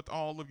God with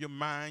all of your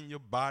mind, your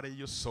body,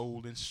 your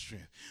soul, and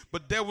strength.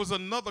 But there was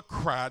another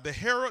cry. The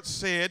herald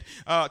said,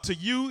 to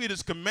you it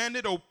is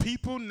commanded, O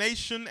people,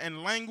 nation,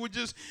 and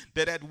languages,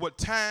 that at what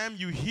time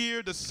you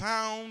hear the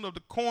sound of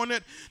the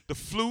cornet, the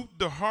flute,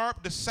 the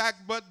harp, the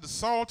sackbut, the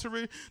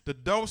psaltery, the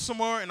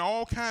dulcimer, and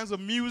all kinds of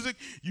music,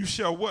 you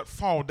shall what?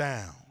 Fall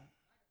down.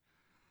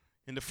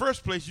 In the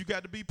first place, you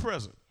got to be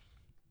present.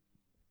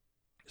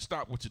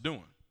 Stop what you're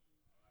doing.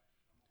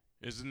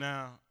 Is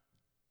now,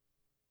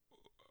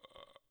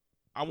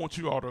 I want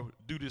you all to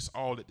do this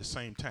all at the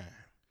same time.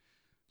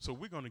 So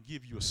we're going to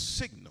give you a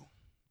signal.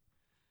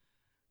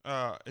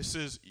 It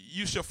says,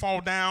 you shall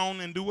fall down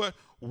and do what?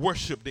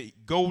 Worship the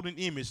golden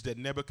image that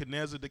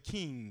Nebuchadnezzar the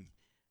king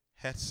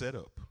had set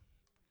up.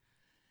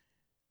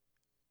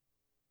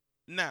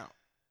 Now,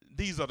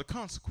 these are the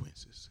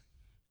consequences.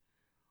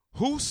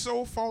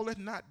 Whoso falleth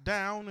not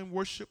down and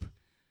worship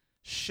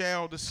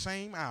shall the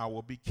same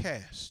hour be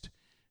cast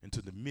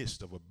into the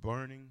midst of a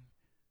burning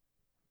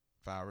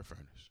fiery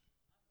furnace.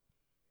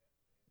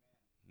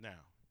 Now,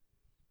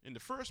 in the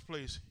first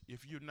place,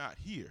 if you're not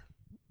here,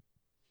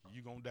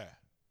 you're going to die.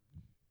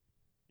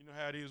 You know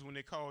how it is when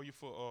they call you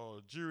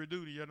for jury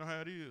duty? You know how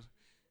it is?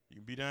 You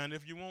can be down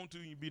if you want to.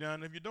 You can be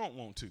down if you don't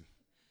want to.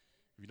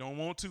 If you don't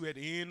want to, at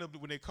the end of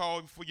when they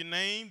call you for your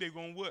name, they're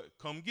going to what?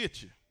 Come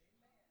get you.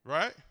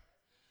 Right?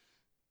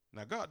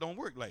 Now, God don't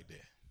work like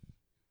that,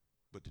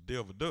 but the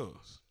devil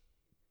does.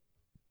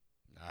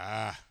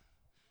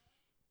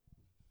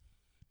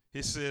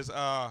 It says,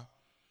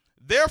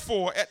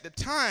 therefore, at the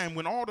time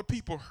when all the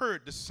people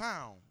heard the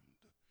sound,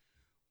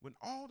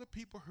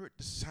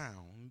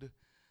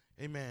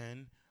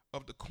 amen,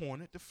 of the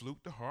cornet, the flute,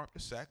 the harp, the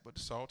sackbut, the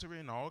psaltery,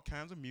 and all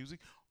kinds of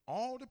music,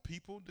 all the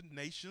people, the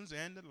nations,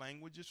 and the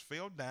languages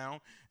fell down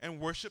and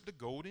worshiped the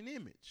golden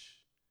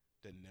image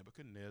that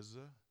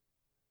Nebuchadnezzar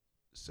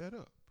set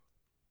up.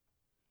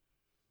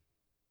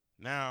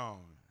 Now,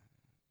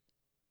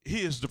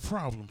 here's the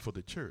problem for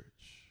the church.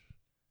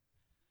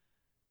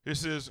 It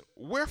says,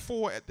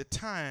 wherefore at the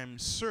time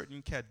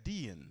certain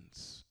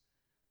Chaldeans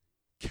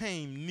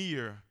came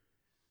near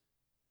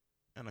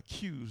and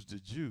accused the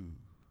Jews,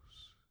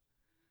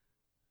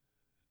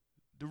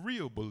 the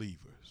real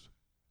believers,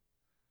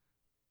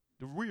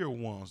 the real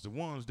ones, the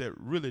ones that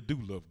really do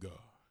love God,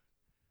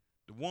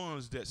 the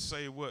ones that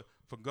say what?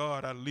 For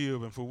God I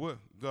live and for what?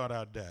 God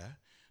I die.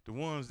 The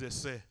ones that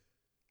say,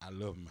 I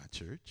love my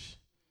church.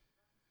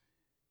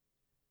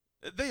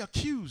 They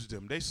accused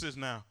them. They says,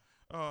 now,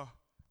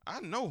 I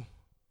know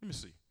Let me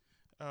see.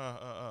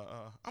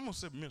 I'm gonna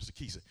say Minister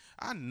Keisha.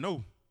 I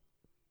know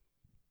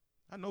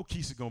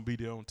Keisha gonna be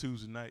there on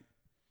Tuesday night.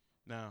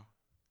 Now,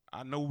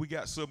 I know we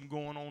got something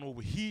going on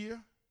over here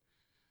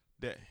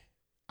that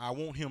I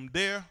want him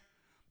there,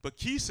 but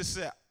Keisha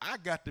said I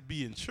got to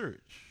be in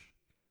church.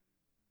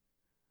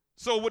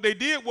 So what they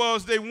did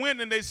was they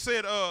went and they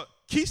said,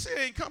 Keisha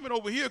ain't coming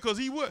over here because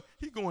he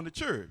going to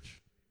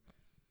church.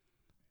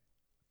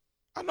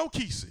 I know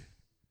Keisha.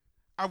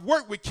 I've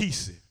worked with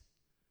Keisha.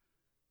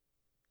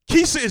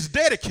 Keisha is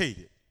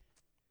dedicated.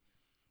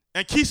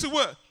 And Keisha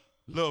what?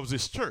 Loves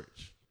this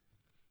church.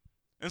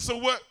 And so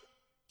what?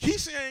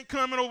 Keisha ain't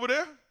coming over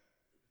there.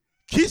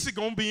 Keisha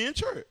going to be in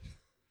church.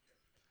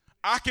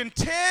 I can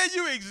tell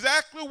you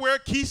exactly where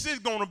Keisha is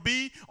going to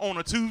be on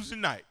a Tuesday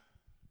night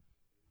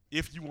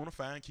if you want to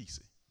find Keisha.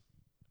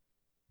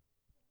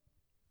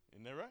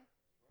 Isn't that right?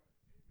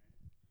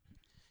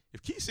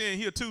 If Keisha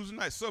ain't here Tuesday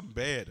night, something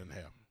bad done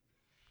happened.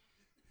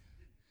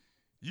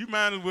 You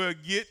might as well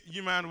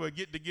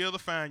get together,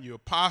 find your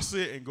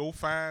posse, and go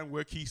find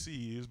where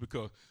Keisha is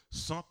because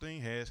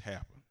something has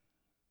happened.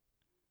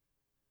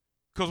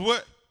 Because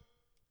what?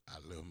 I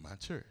love my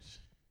church.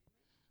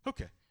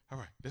 Okay, all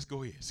right, let's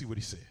go ahead, see what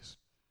he says.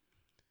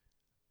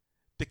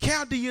 The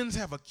Chaldeans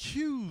have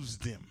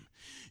accused them.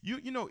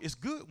 You know, it's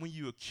good when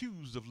you're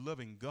accused of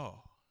loving God.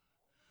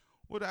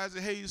 What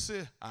Isaac Hayes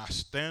said, I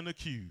stand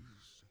accused.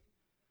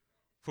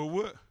 For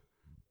what?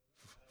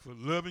 For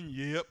loving,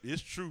 yep,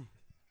 it's true.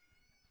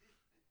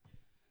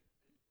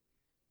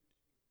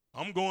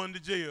 I'm going to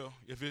jail.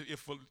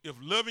 If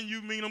loving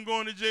you mean I'm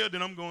going to jail,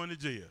 then I'm going to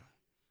jail.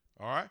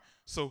 All right?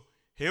 So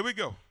here we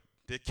go.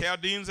 The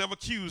Chaldeans have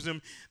accused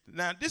him.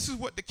 Now, this is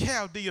what the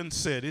Chaldeans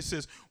said. It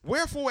says,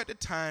 wherefore at the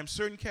time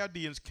certain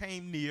Chaldeans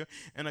came near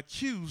and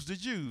accused the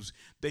Jews.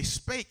 They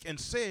spake and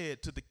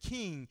said to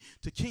King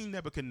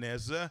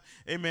Nebuchadnezzar,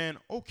 amen,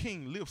 O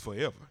king, live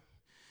forever.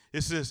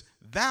 It says,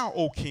 thou,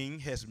 O king,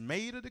 hast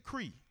made a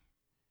decree.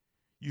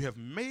 You have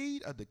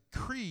made a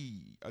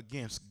decree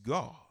against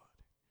God.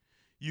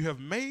 You have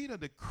made a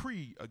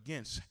decree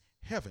against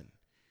heaven.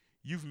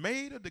 You've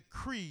made a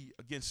decree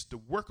against the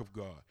work of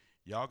God.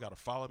 Y'all got to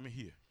follow me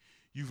here.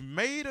 You've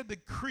made a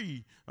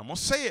decree. I'm going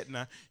to say it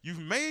now. You've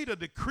made a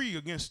decree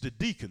against the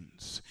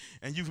deacons.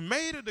 And you've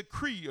made a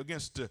decree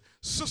against the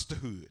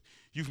sisterhood.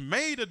 You've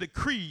made a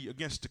decree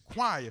against the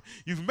choir.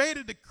 You've made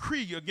a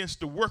decree against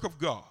the work of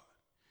God.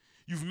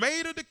 You've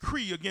made a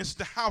decree against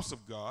the house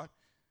of God.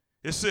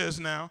 It says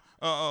now,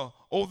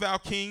 O thou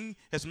king,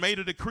 has made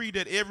a decree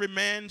that every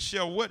man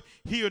shall what?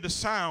 Hear the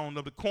sound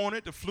of the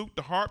cornet, the flute,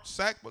 the harp,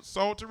 sackbut,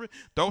 psaltery,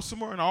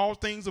 dulcimer, and all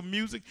things of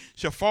music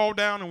shall fall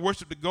down and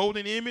worship the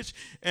golden image.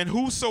 And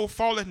whoso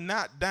falleth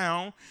not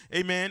down,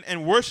 amen,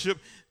 and worship,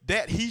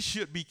 that he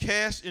should be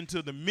cast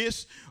into the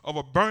midst of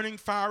a burning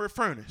fiery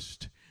furnace.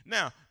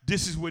 Now,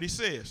 this is what he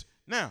says.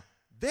 Now,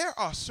 there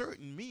are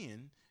certain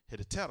men, had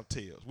the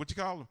tattletales, what you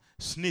call them?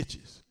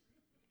 Snitches.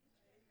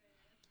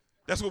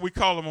 That's what we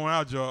call them on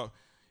our job.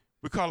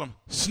 We call them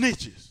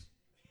snitches.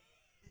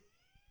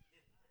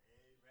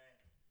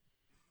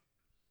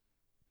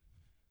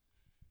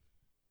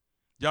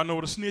 Y'all know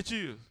what a snitch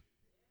is?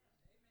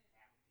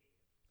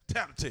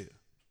 Tattletale.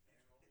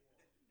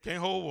 Can't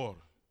hold water.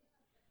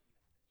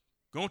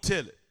 Gonna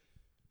tell it.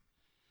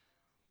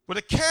 But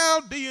the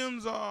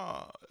Chaldeans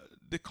are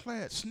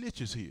declared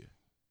snitches here.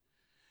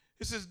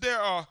 It says there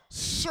are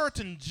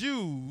certain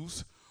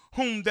Jews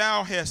whom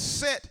thou hast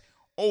set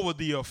over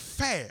the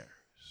affairs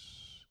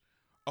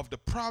of the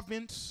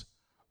province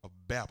of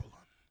Babylon.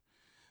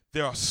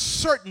 There are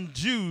certain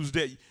Jews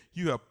that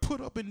you have put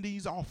up in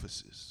these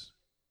offices.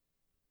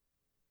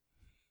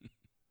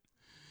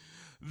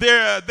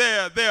 There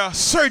are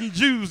certain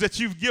Jews that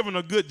you've given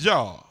a good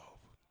job.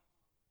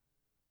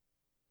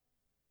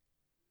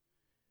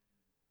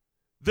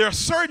 There are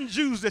certain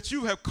Jews that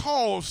you have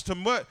caused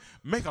to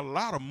make a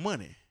lot of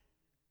money.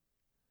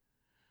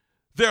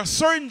 There are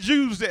certain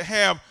Jews that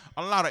have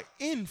a lot of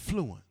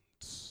influence.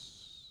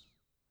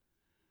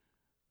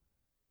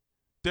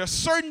 There are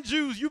certain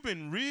Jews you've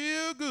been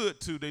real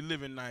good to. They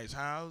live in nice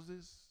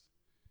houses.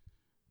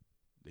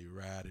 They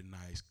ride in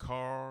nice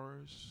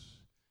cars.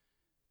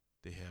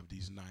 They have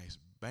these nice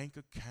bank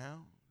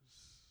accounts.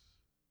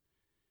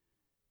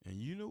 And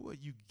you know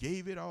what? You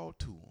gave it all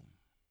to them.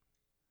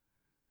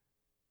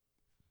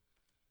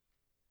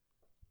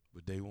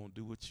 But they won't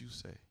do what you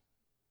say.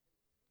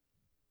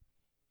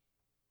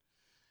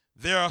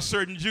 There are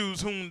certain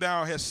Jews whom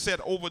thou hast set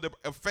over the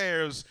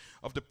affairs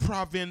of the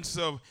province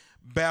of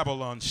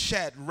Babylon,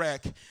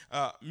 Shadrach,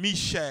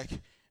 Meshach,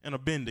 and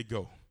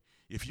Abednego.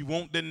 If you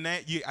want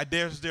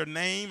there's their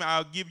name,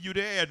 I'll give you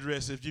their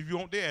addresses if you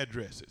want their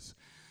addresses.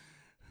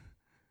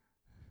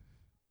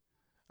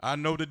 I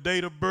know the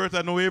date of birth.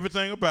 I know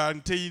everything about it. I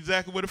can tell you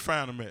exactly where to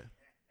find them at.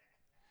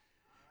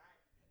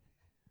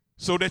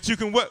 So that you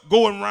can what?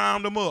 Go and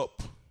round them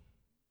up.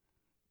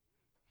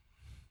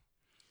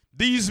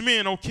 These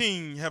men, O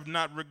king, have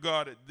not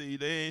regarded thee.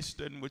 They ain't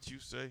studying what you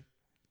say.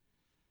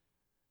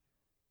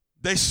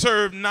 They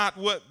serve not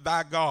what?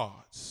 Thy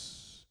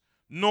gods,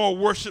 nor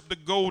worship the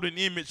golden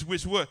image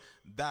which what?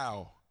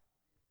 thou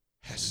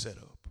hast set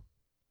up.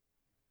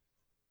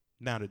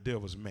 Now the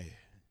devil's mad.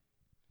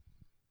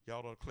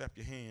 Y'all ought to clap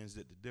your hands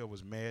that the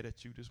devil's mad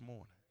at you this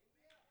morning.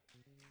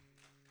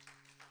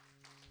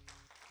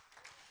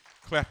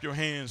 Clap your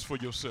hands for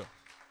yourself.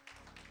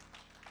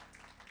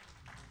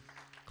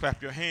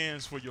 Clap your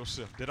hands for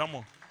yourself. That I'm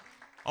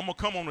gonna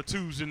come on a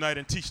Tuesday night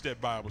and teach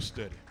that Bible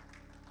study,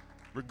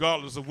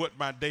 regardless of what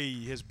my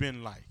day has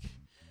been like.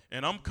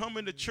 And I'm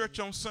coming to church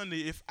on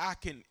Sunday if I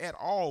can at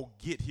all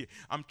get here.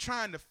 I'm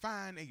trying to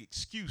find an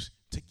excuse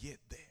to get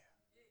there.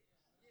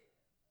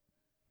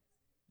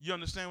 You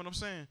understand what I'm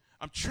saying?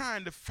 I'm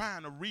trying to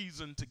find a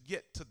reason to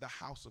get to the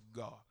house of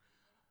God.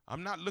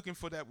 I'm not looking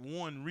for that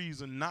one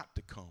reason not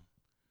to come.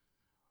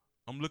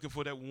 I'm looking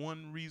for that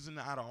one reason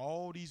out of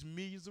all these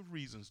millions of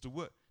reasons to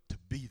what? To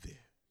be there.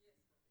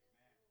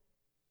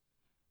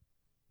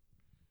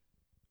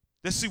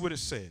 Let's see what it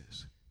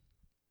says.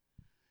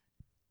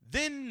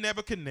 Then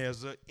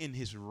Nebuchadnezzar, in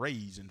his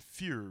rage and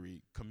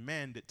fury,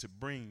 commanded to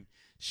bring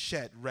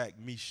Shadrach,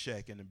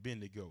 Meshach, and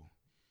Abednego.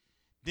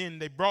 Then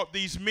they brought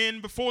these men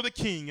before the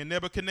king, and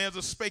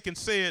Nebuchadnezzar spake and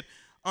said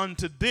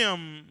unto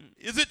them,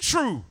 Is it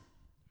true,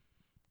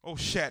 O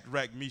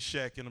Shadrach,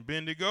 Meshach, and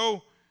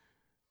Abednego,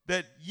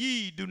 that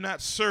ye do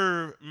not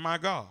serve my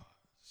gods?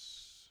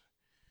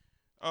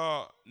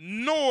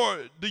 Nor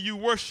do you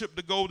worship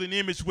the golden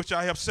image which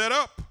I have set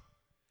up?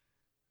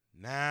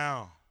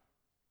 Now,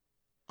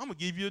 I'm going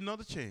to give you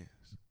another chance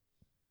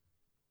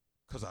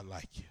because I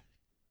like you.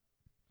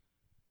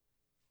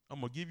 I'm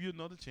going to give you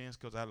another chance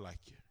because I like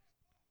you.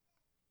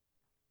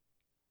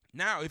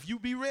 Now, if you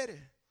be ready,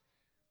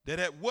 that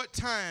at what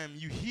time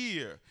you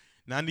hear,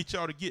 now I need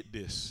y'all to get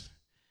this.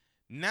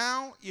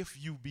 Now, if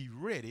you be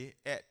ready,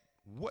 at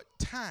what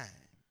time,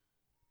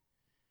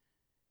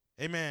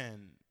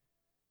 amen,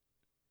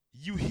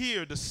 you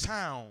hear the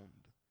sound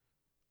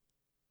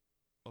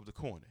of the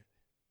cornet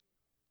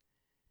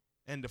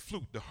and the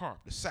flute, the harp,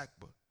 the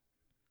sackbut,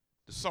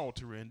 the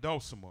psaltery and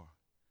dulcimer,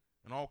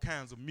 and all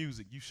kinds of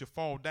music, you shall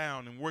fall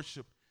down and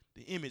worship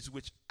the image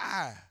which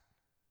I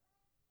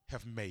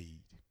have made.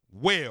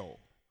 Well,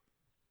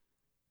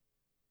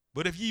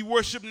 but if ye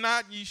worship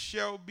not, ye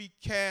shall be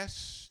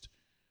cast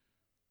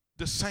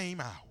the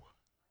same hour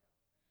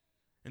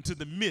into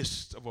the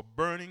midst of a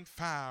burning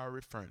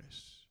fiery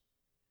furnace.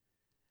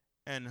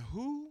 And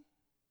who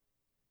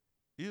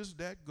is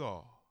that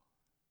God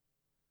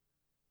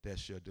that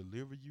shall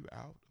deliver you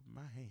out of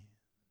my hand?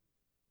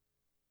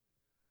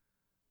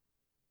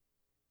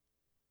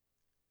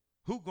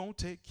 Who gonna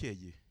take care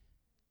of you?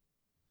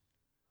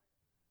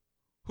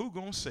 Who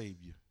gonna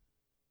save you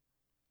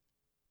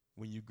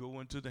when you go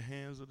into the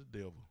hands of the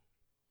devil?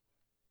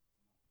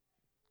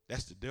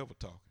 That's the devil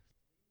talking.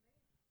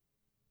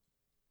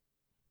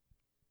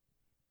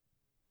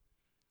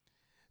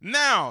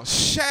 Now,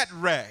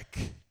 Shadrach,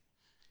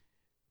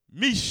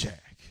 Meshach,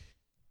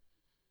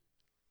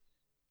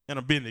 and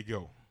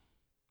Abednego,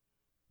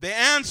 they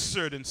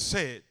answered and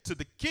said to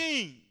the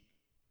king,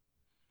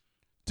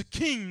 to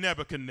King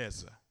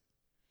Nebuchadnezzar,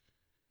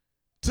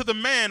 to the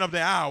man of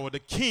the hour, the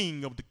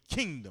king of the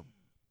kingdom.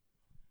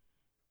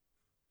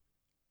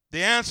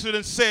 They answered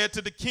and said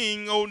to the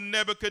king, O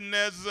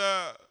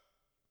Nebuchadnezzar,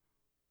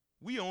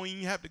 we don't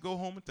even have to go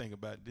home and think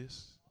about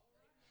this.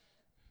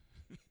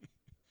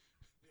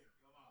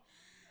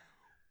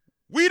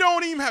 We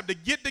don't even have to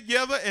get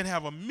together and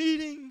have a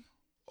meeting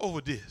over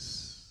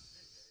this.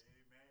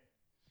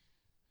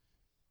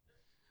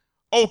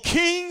 O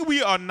king,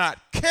 we are not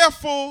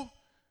careful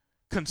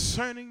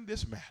concerning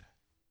this matter.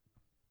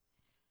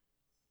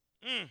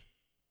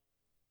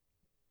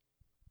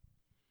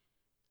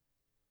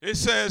 It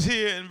says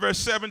here in verse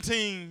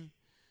 17,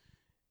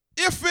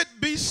 if it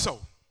be so,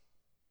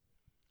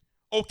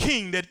 O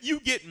king, that you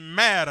get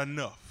mad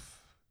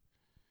enough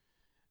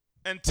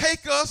and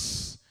take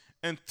us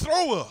and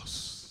throw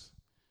us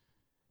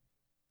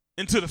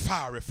into the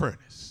fiery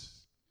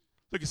furnace.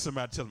 Look at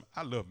somebody, tell them,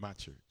 I love my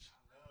church.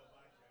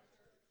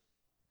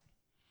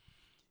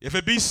 If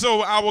it be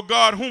so, our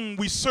God whom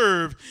we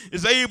serve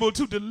is able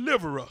to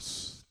deliver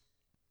us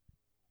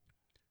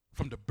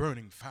from the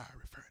burning fiery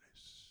furnace.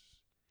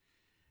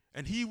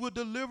 And he will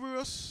deliver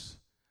us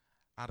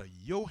out of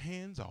your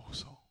hands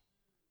also.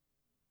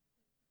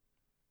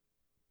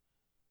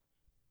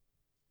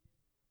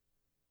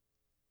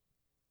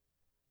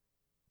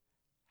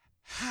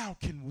 How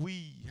can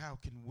we,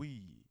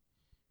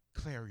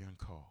 clarion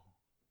call?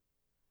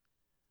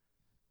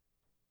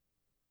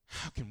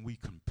 How can we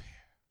compare?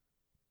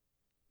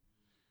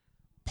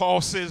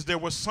 Paul says there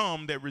were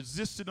some that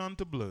resisted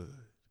unto blood.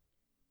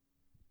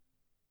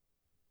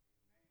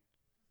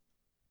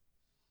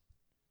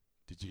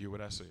 Did you hear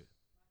what I said?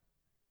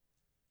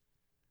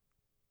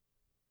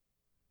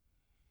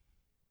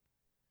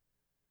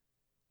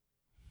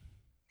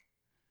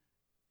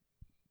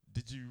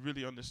 Did you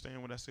really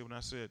understand what I said when I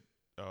said,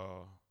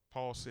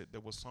 Paul said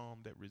there were some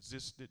that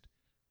resisted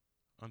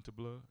unto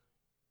blood?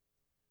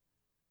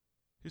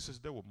 He says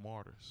there were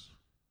martyrs.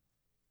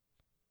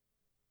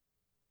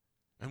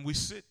 And we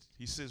sit,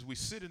 he says, we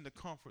sit in the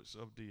comforts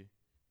of the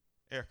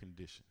air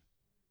condition.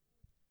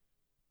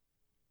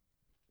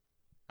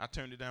 I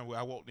turned it down. Where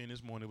I walked in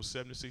this morning, it was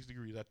 76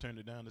 degrees. I turned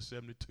it down to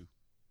 72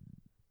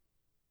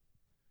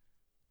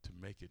 to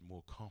make it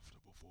more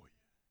comfortable for you.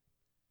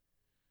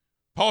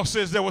 Paul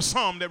says there were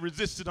some that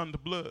resisted under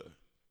blood.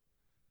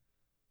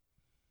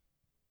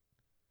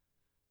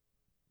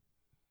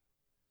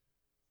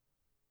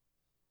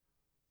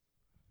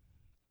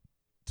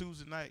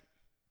 Tuesday night,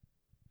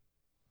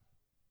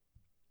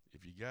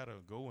 if you got to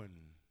go and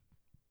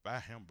buy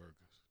hamburgers,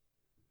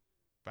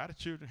 buy the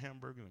children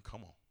hamburgers and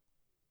come on.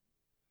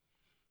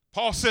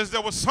 Paul says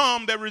there were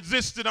some that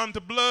resisted unto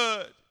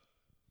blood.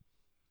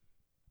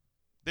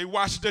 They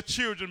watched their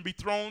children be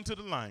thrown to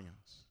the lions.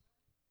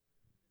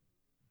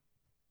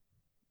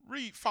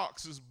 Read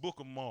Fox's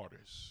Book of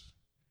Martyrs.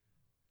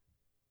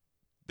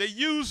 They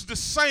used the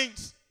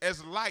saints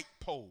as light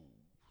poles.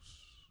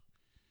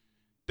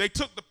 They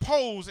took the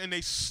poles and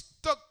they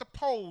stuck the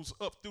poles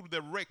up through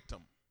their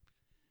rectum.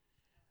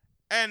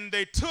 And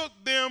they took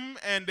them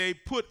and they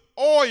put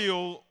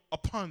oil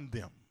upon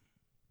them.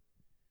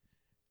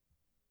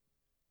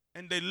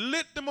 And they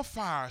lit them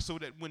afire so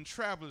that when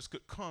travelers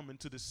could come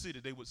into the city,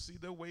 they would see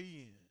their way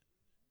in.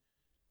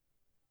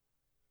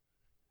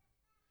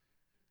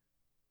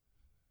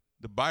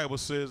 The Bible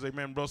says,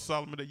 amen, Brother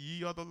Solomon, that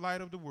ye are the light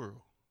of the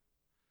world.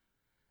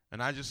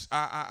 And I just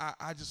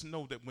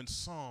know that when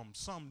some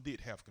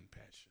did have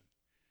compassion,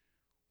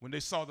 when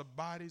they saw the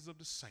bodies of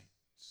the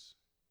saints,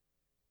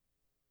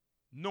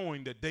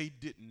 knowing that they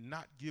did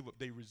not give up,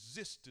 they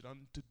resisted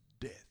unto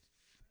death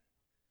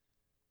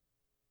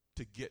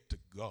to get to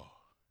God.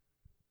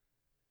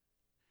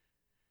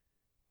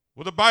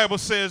 Well, the Bible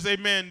says,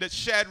 amen, that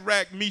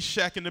Shadrach,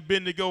 Meshach, and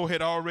Abednego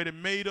had already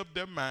made up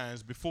their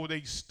minds before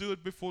they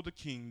stood before the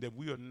king that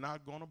we are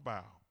not going to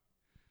bow.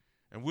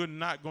 And we're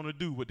not going to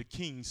do what the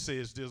king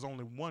says. There's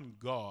only one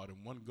God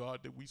and one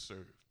God that we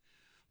serve.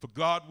 For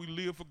God we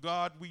live, for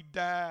God we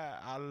die.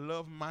 I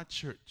love my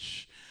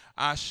church.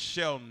 I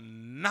shall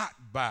not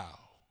bow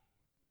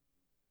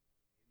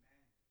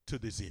to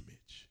this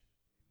image.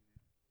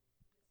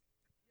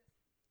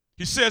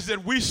 He says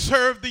that we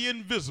serve the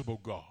invisible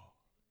God.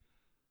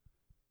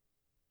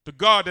 The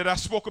God that I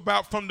spoke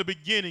about from the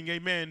beginning,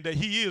 amen, that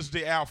he is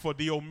the Alpha,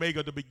 the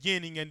Omega, the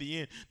beginning and the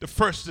end, the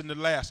first and the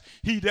last.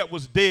 He that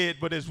was dead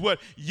but is what?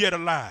 Yet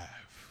alive.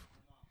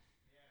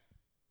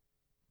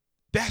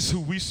 That's who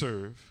we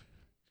serve.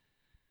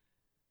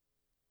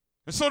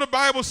 And so the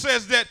Bible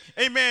says that,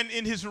 amen,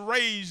 in his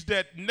rage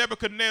that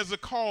Nebuchadnezzar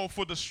called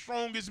for the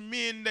strongest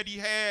men that he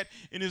had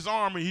in his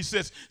army. He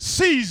says,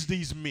 seize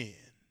these men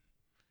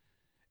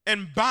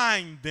and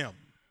bind them.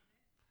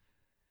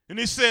 And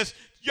he says,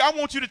 I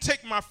want you to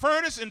take my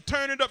furnace and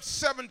turn it up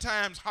 7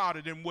 times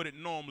hotter than what it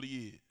normally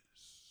is.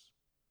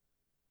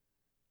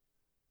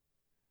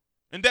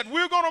 And that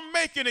we're going to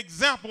make an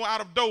example out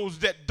of those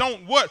that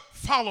don't what?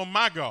 Follow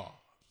my God.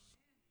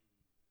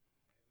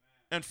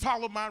 And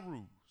follow my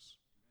rules.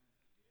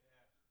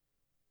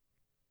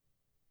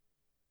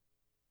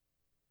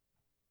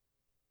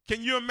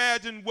 Can you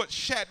imagine what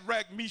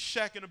Shadrach,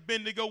 Meshach, and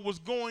Abednego was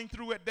going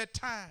through at that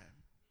time?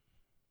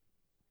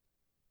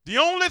 The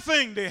only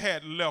thing they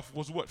had left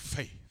was what?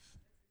 Faith.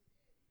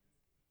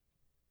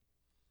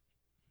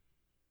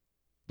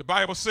 The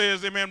Bible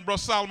says, amen,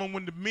 Brother Solomon,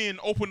 when the men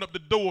opened up the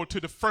door to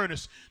the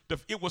furnace,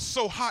 it was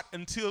so hot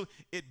until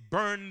it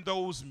burned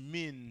those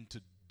men to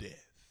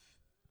death.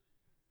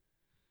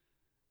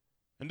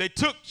 And they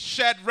took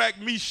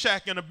Shadrach,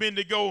 Meshach, and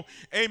Abednego,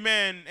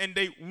 amen, and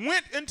they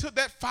went into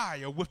that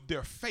fire with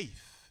their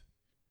faith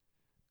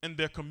and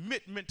their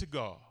commitment to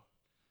God.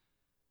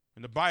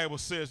 And the Bible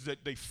says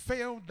that they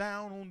fell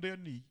down on their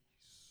knees.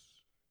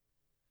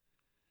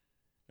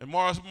 And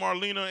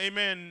Marlena,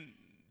 amen,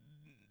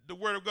 the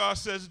word of God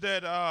says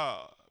that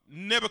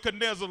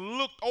Nebuchadnezzar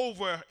looked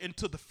over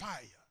into the fire.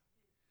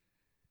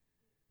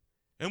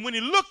 And when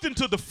he looked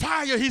into the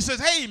fire, he says,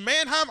 hey,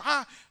 man,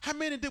 how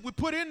many did we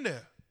put in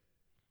there?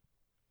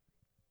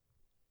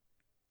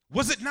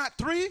 Was it not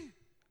 3? He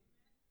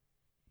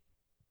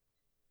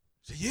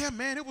said, yeah,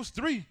 man, it was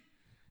 3.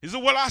 He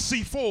said, well, I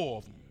see 4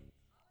 of them.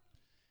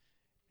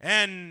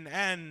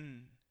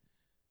 And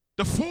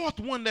the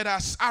 4th one that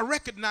I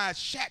recognized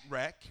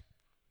Shadrach,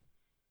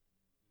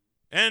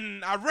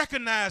 and I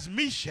recognized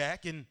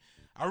Meshach, and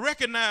I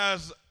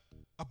recognized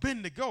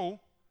Abednego,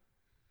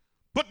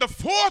 but the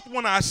 4th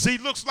one I see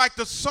looks like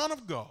the Son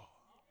of God.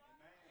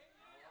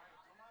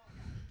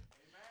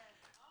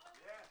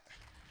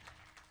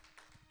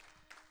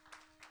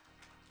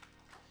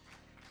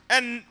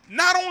 And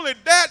not only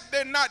that,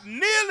 they're not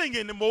kneeling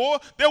anymore.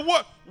 They're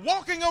what?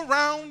 Walking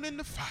around in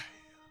the fire.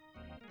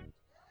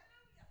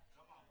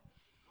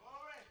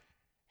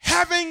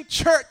 Having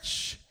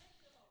church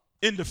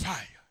in the fire.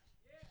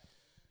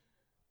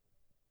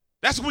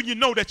 That's when you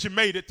know that you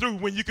made it through,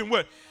 when you can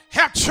what?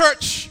 Have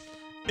church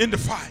in the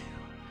fire.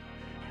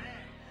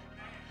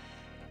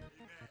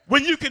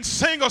 When you can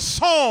sing a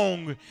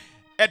song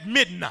at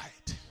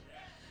midnight.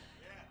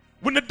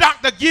 When the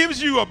doctor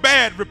gives you a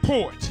bad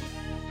report.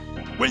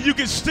 When you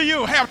can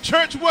still have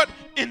church what?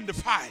 In the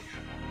fire.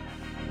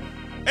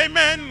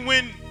 Amen.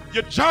 When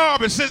your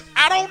job it says,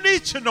 I don't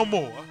need you no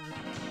more.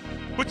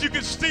 but you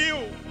can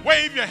still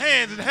wave your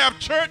hands and have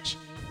church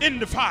in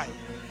the fire.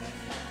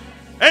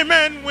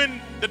 Amen.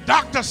 When the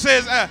doctor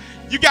says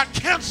you got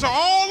cancer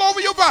all over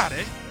your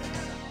body,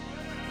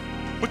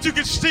 but you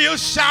can still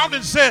shout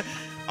and say,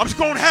 I'm just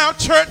going to have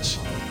church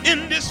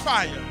in this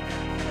fire.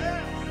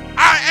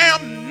 I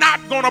am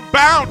not going to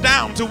bow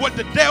down to what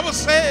the devil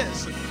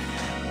says.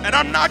 And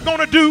I'm not going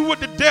to do what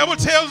the devil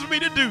tells me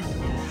to do.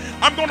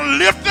 I'm going to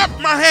lift up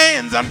my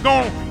hands. I'm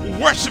going to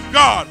worship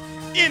God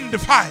in the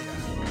fire.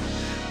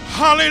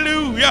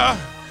 Hallelujah.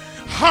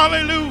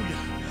 Hallelujah.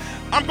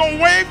 I'm going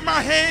to wave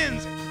my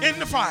hands in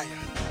the fire.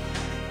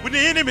 When the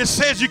enemy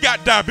says you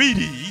got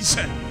diabetes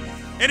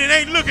and it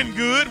ain't looking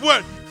good,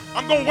 what?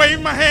 I'm going to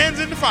wave my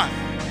hands in the fire.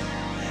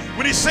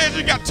 When he says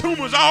you got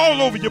tumors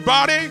all over your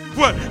body,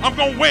 what? I'm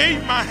going to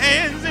wave my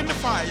hands in the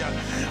fire.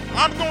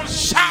 I'm going to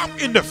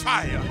shout in the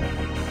fire.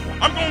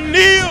 I'm going to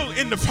kneel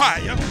in the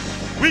fire.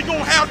 We're going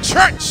to have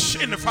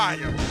church in the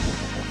fire.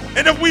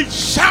 And if we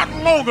shout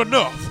long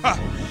enough,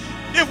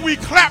 if we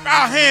clap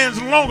our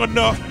hands long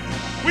enough,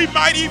 we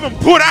might even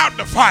put out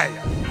the fire.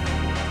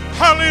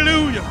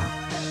 Hallelujah.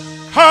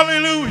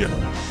 Hallelujah.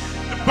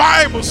 The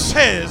Bible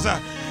says,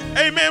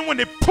 amen, when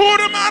they pulled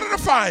them out of the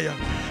fire,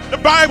 the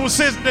Bible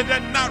says that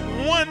not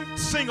one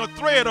single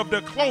thread of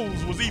their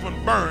clothes was even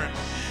burned.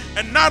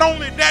 And not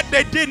only that,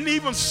 they didn't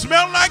even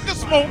smell like the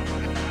smoke.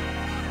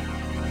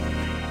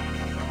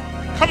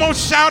 Come on,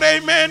 shout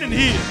amen in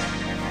here.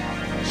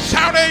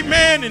 Shout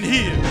amen in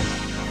here.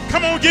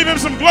 Come on, give him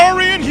some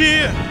glory in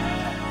here.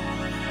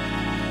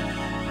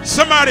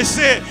 Somebody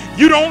said,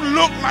 you don't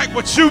look like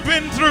what you've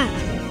been through.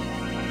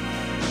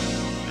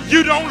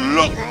 You don't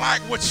look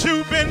like what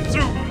you've been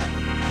through.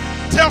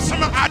 Tell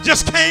somebody, I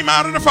just came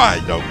out of the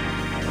fire, though.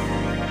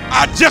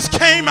 I just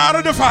came out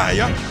of the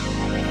fire.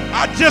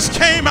 I just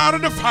came out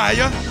of the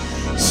fire.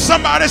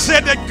 Somebody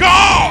said that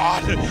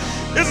God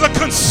is a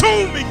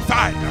consuming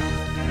fire.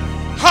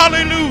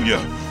 Hallelujah.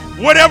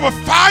 Whatever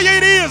fire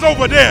it is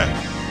over there,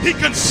 he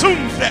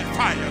consumes that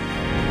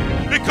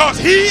fire. Because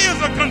he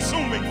is a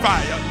consuming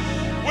fire.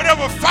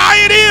 Whatever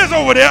fire it is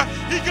over there,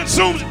 he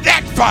consumes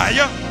that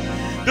fire.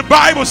 The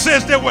Bible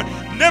says that when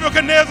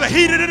Nebuchadnezzar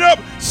heated it up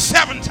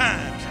 7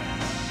 times.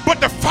 But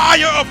the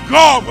fire of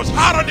God was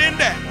hotter than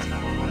that.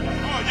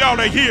 Oh,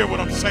 y'all ain't hear what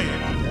I'm saying.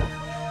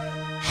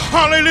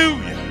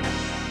 Hallelujah.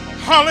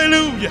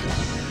 Hallelujah.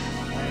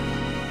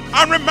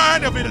 I'm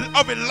reminded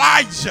of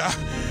Elijah.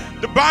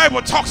 The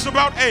Bible talks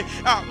about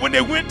when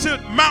they went to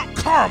Mount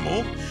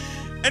Carmel,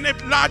 and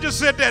Elijah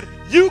said that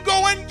you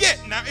go and get.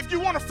 Now, if you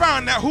want to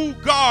find out who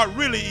God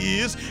really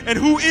is and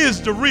who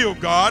is the real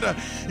God,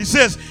 he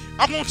says,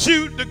 I want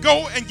you to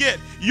go and get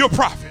your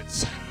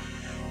prophets.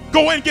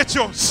 Go and get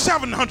your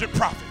 700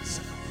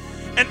 prophets.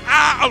 And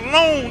I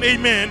alone,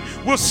 amen,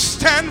 will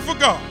stand for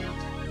God.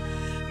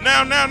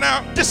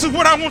 Now, this is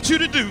what I want you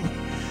to do.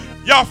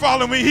 Y'all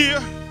follow me here?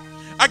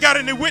 I got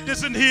any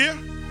witness in here?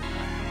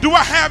 Do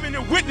I have any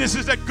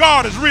witnesses that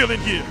God is real in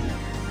here?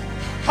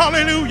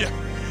 Hallelujah.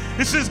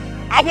 It says,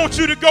 I want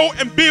you to go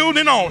and build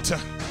an altar.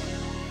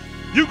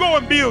 You go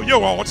and build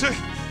your altar,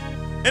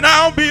 and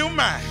I'll build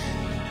mine.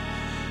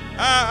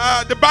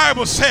 The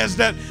Bible says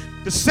that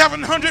the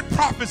 700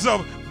 prophets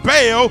of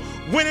Baal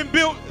went and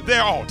built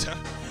their altar.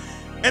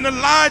 And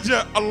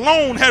Elijah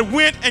alone had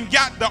went and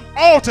got the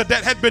altar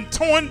that had been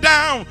torn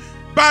down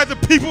by the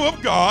people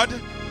of God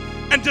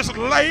and just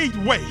laid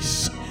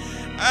waste.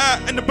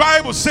 And the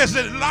Bible says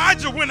that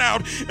Elijah went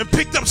out and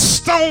picked up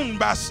stone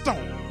by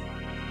stone.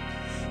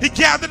 He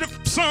gathered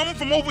some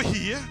from over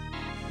here,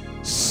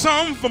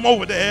 some from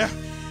over there,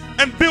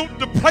 and built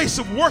the place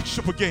of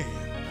worship again.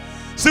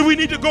 See, we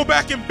need to go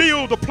back and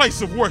build the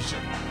place of worship.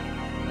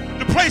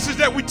 The places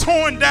that we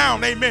torn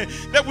down, amen,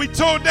 that we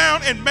tore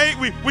down and made,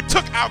 we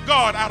took our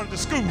God out of the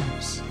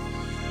schools.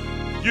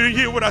 You didn't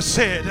hear what I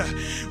said.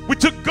 We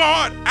took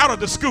God out of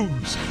the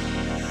schools.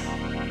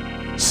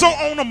 So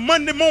on a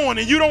Monday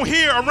morning, you don't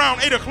hear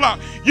around 8 o'clock,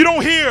 you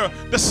don't hear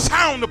the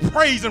sound of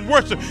praise and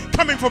worship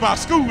coming from our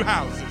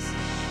schoolhouses.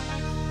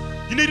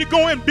 You need to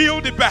go and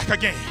build it back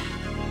again.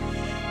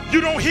 You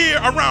don't hear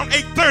around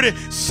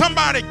 8:30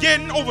 somebody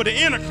getting over the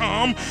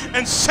intercom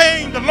and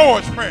saying the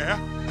Lord's Prayer.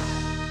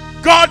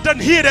 God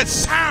doesn't hear that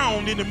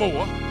sound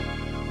anymore.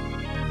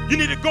 You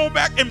need to go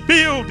back and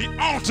build the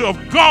altar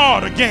of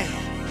God again.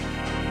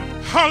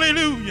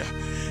 Hallelujah.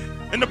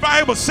 And the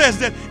Bible says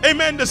that,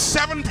 amen, the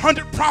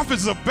 700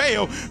 prophets of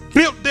Baal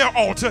built their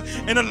altar,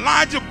 and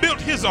Elijah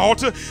built his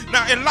altar.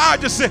 Now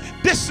Elijah said,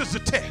 this is the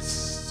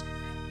test.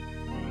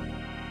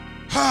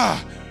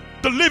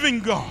 The living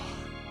God,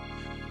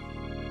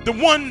 the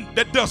one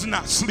that does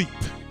not sleep,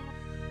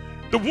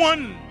 the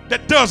one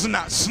that does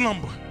not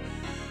slumber,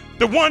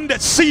 the one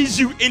that sees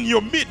you in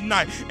your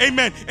midnight,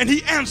 amen, and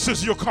he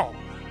answers your call.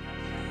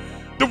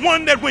 The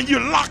one that when you're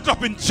locked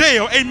up in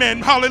jail,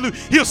 amen, hallelujah,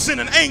 he'll send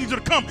an angel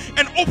to come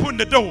and open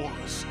the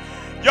doors.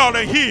 Y'all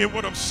ain't hearing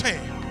what I'm saying.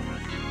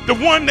 The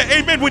one that,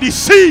 amen, when he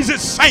sees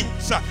his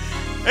saints,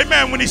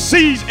 amen, when he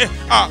sees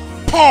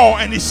Paul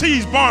and he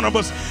sees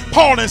Barnabas,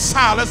 Paul and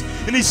Silas,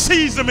 and he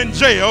sees them in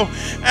jail,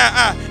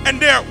 and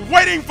they're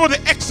waiting for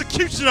the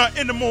executioner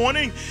in the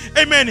morning.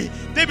 Amen.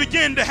 They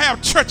begin to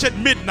have church at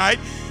midnight,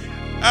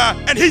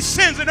 and he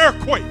sends an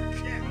earthquake.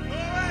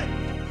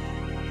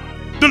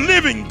 The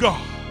living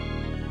God,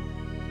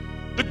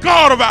 the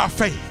God of our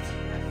faith,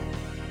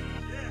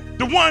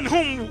 the one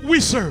whom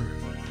we serve.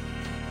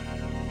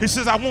 He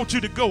says, I want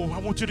you to go. I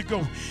want you to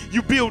go.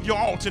 You build your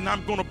altar and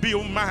I'm going to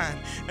build mine.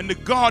 And the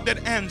God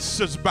that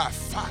answers by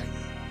fire.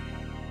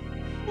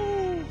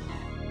 Ooh.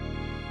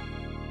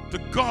 The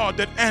God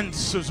that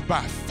answers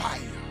by fire.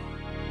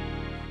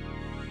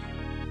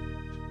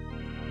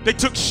 They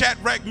took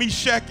Shadrach,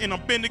 Meshach, and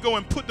Abednego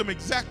and put them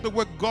exactly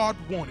where God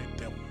wanted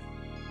them.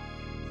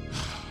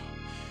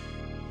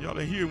 Y'all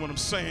are hearing what I'm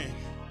saying.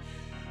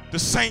 The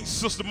saints,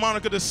 Sister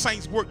Monica, the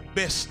saints work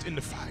best in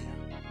the fire.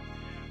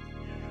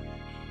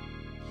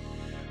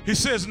 He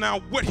says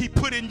now what he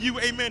put in you,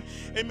 amen,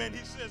 amen.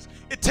 He says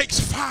it takes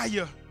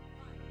fire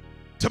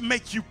to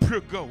make you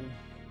pure gold.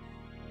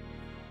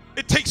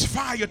 It takes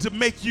fire to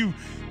make you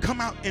come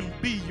out and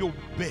be your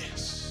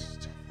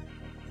best.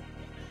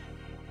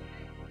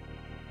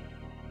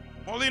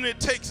 Well, then it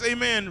takes,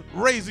 amen,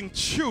 raising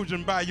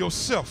children by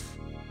yourself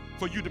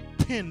for you to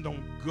depend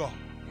on God.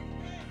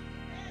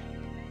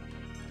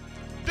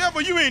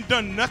 Devil, you ain't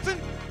done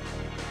nothing.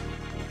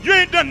 You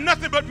ain't done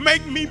nothing but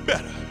make me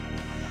better.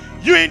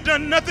 You ain't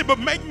done nothing but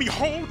make me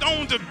hold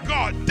on to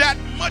God that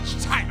much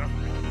tighter.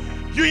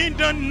 You ain't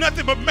done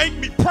nothing but make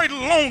me pray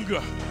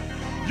longer.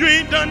 You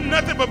ain't done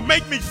nothing but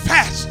make me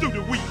fast through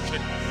the week.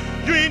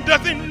 You ain't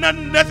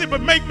done nothing but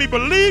make me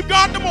believe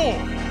God the more.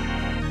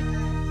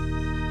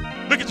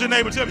 Look at your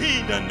neighbor and tell him he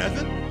ain't done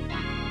nothing.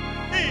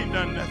 He ain't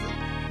done nothing.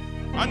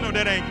 I know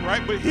that ain't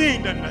right, but he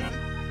ain't done nothing.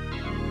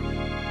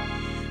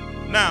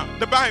 Now,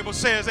 the Bible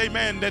says,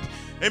 amen, that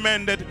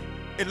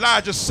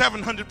Elijah's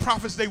 700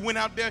 prophets, they went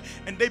out there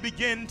and they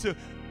began to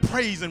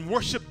praise and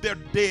worship their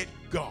dead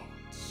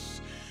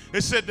gods.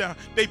 It said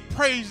they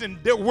praised and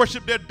they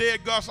worshiped their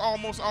dead gods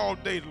almost all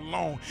day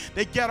long.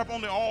 They got up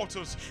on the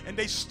altars and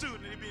they stood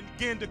and they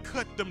began to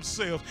cut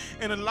themselves.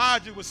 And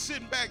Elijah was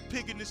sitting back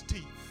picking his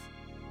teeth.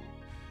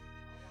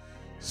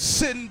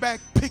 Sitting back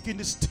picking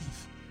his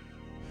teeth.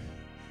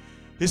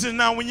 He said,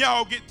 now when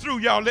y'all get through,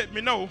 y'all let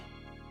me know.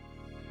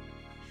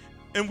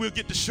 And we'll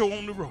get the show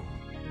on the road.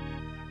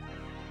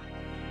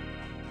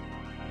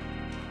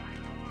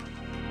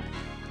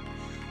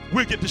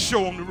 We'll get the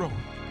show on the road.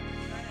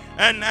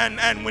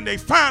 And when they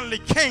finally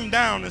came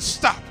down and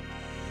stopped,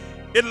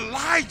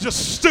 Elijah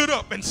stood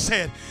up and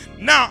said,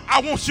 now I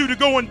want you to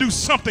go and do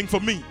something for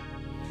me.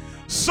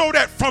 So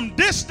that from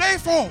this day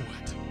forward,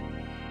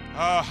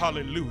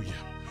 hallelujah.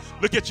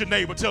 Look at your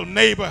neighbor. Tell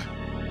neighbor,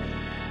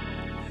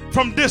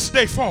 from this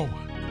day forward,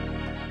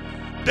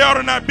 there ought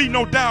to not be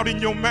no doubt in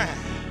your mind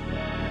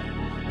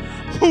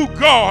who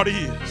God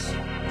is.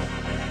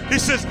 He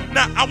says,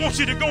 now I want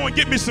you to go and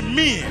get me some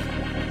men.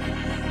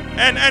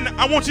 And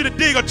I want you to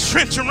dig a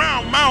trench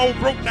around my old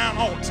broke down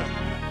altar.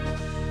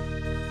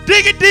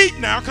 Dig it deep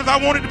now, because I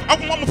want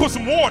to put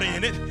some water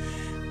in it.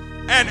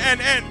 And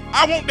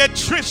I want that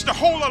trench to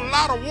hold a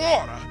lot of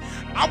water.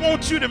 I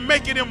want you to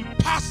make it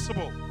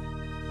impossible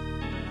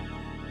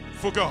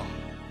for God.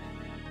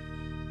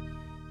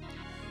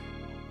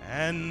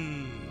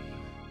 And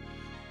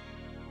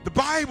the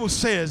Bible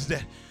says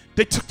that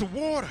they took the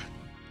water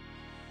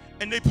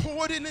and they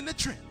poured it in the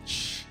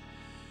trench.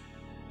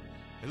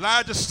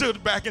 Elijah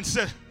stood back and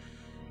said,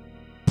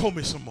 pour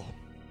me some more.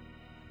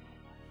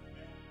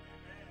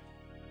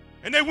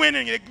 And they went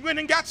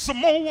and got some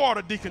more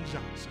water, Deacon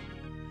Johnson.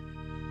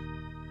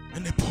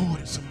 And they poured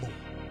it some more.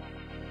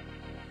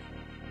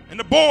 And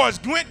the boys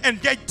went and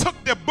they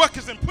took their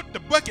buckets and put the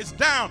buckets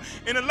down.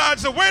 And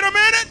Elijah said, wait a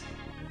minute.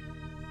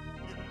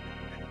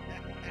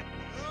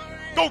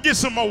 Go get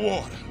some more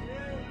water.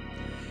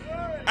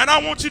 And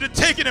I want you to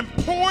take it and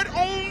pour it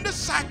on the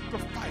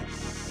sacrifice.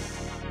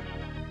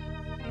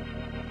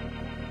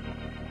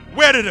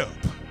 Wet it up.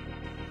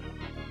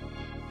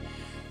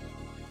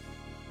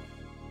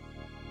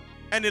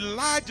 And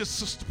Elijah's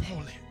sister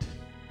Paulette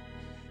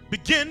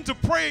began to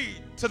pray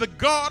to the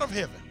God of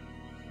heaven,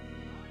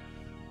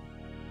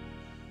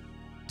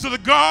 to the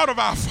God of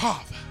our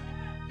father,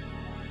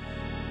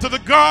 to the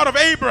God of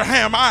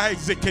Abraham,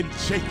 Isaac, and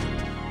Jacob,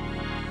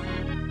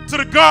 to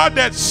the God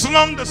that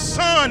slung the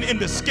sun in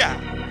the sky.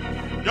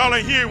 Y'all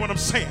ain't hearing what I'm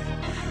saying.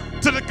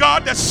 To the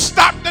God that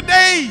stopped the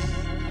day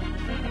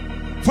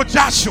for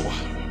Joshua.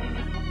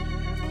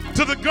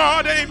 To the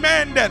God,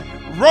 amen, that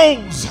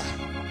rose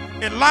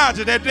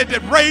Elijah,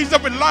 that raised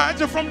up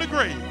Elijah from the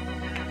grave.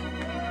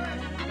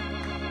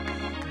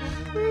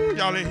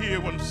 Y'all ain't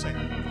hear what I'm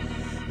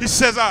saying. He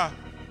says,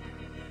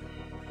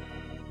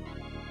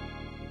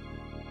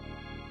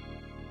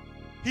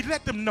 he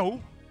let them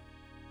know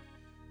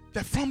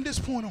that from this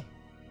point on,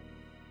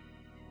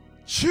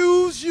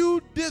 choose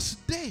you this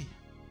day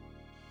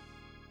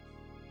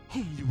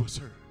whom you will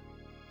serve.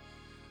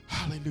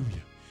 Hallelujah.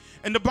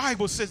 And the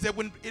Bible says that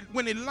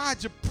when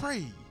Elijah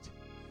prayed,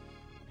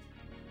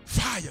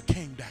 fire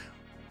came down.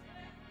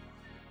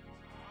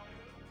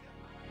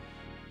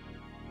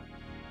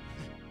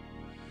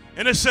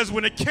 And it says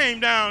when it came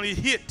down, it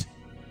hit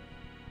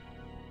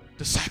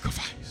the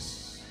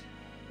sacrifice.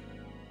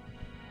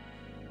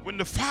 When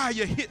the fire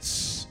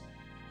hits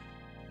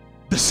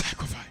the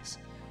sacrifice.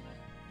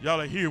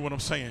 Y'all are hear what I'm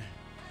saying?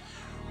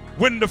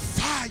 When the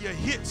fire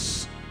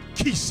hits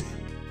Kesed.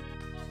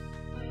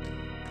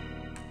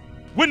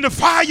 When the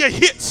fire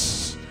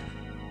hits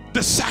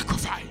the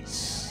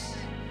sacrifice.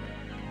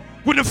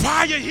 When the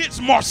fire hits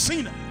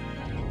Marcina,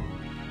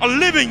 a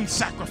living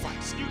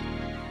sacrifice.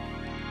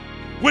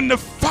 When the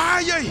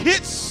fire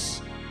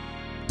hits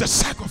the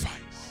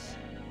sacrifice.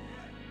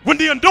 When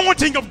the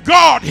anointing of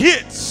God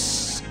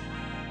hits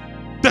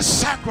the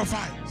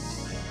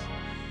sacrifice.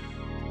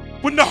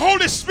 When the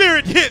Holy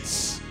Spirit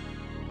hits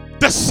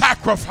the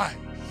sacrifice.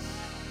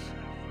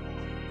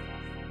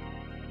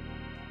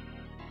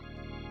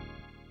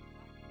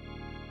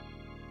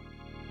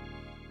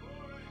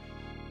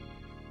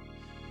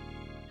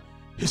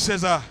 He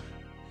says,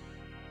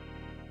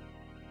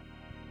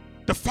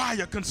 the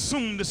fire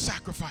consumed the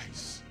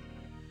sacrifice.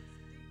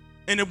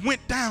 And it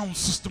went down,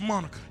 Sister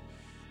Monica,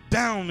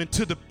 down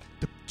into the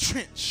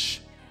trench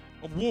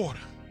of water.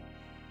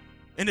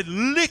 And it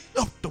licked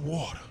up the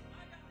water.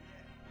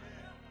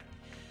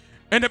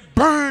 And it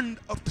burned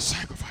up the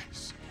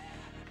sacrifice.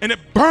 And it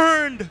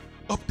burned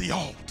up the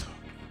altar.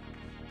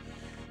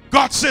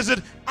 God says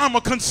that I'm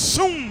a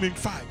consuming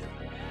fire.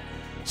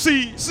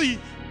 See,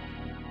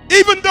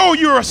 even though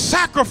you're a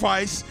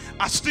sacrifice,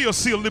 I still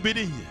see a little bit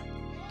in you.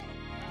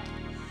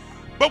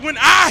 But when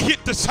I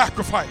hit the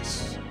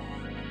sacrifice,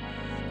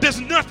 there's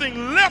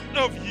nothing left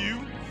of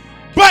you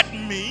but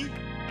me.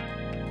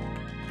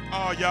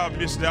 Oh, y'all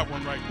missed that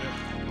one right there.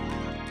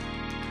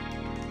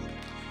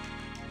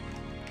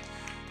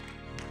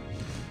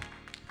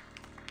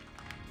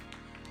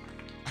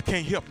 I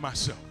can't help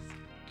myself.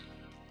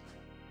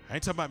 I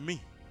ain't talking about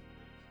me.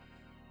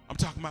 I'm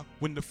talking about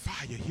when the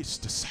fire hits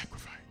the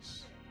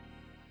sacrifice.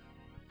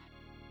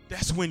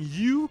 That's when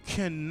you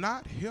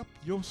cannot help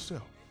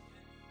yourself.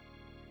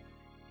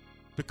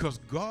 Because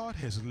God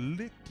has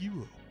licked you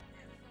up.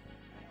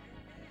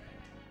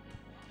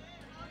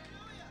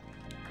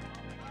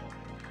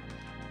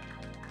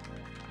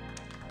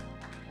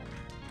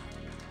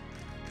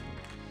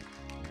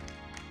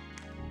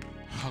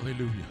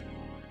 Hallelujah.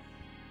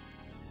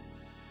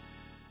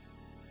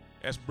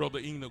 Ask Brother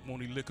Enoch,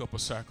 won't he lick up a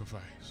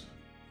sacrifice?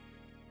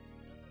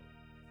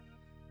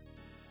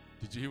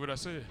 Did you hear what I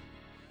said?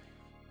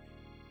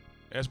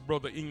 Ask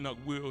Brother Enoch,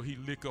 will he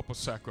lick up a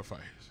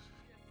sacrifice?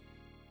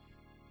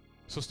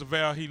 Sister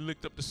Val, he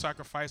licked up the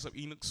sacrifice of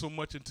Enoch so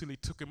much until he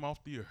took him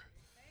off the earth.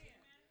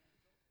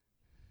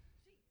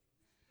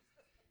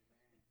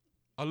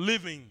 A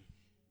living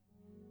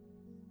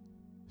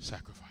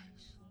sacrifice.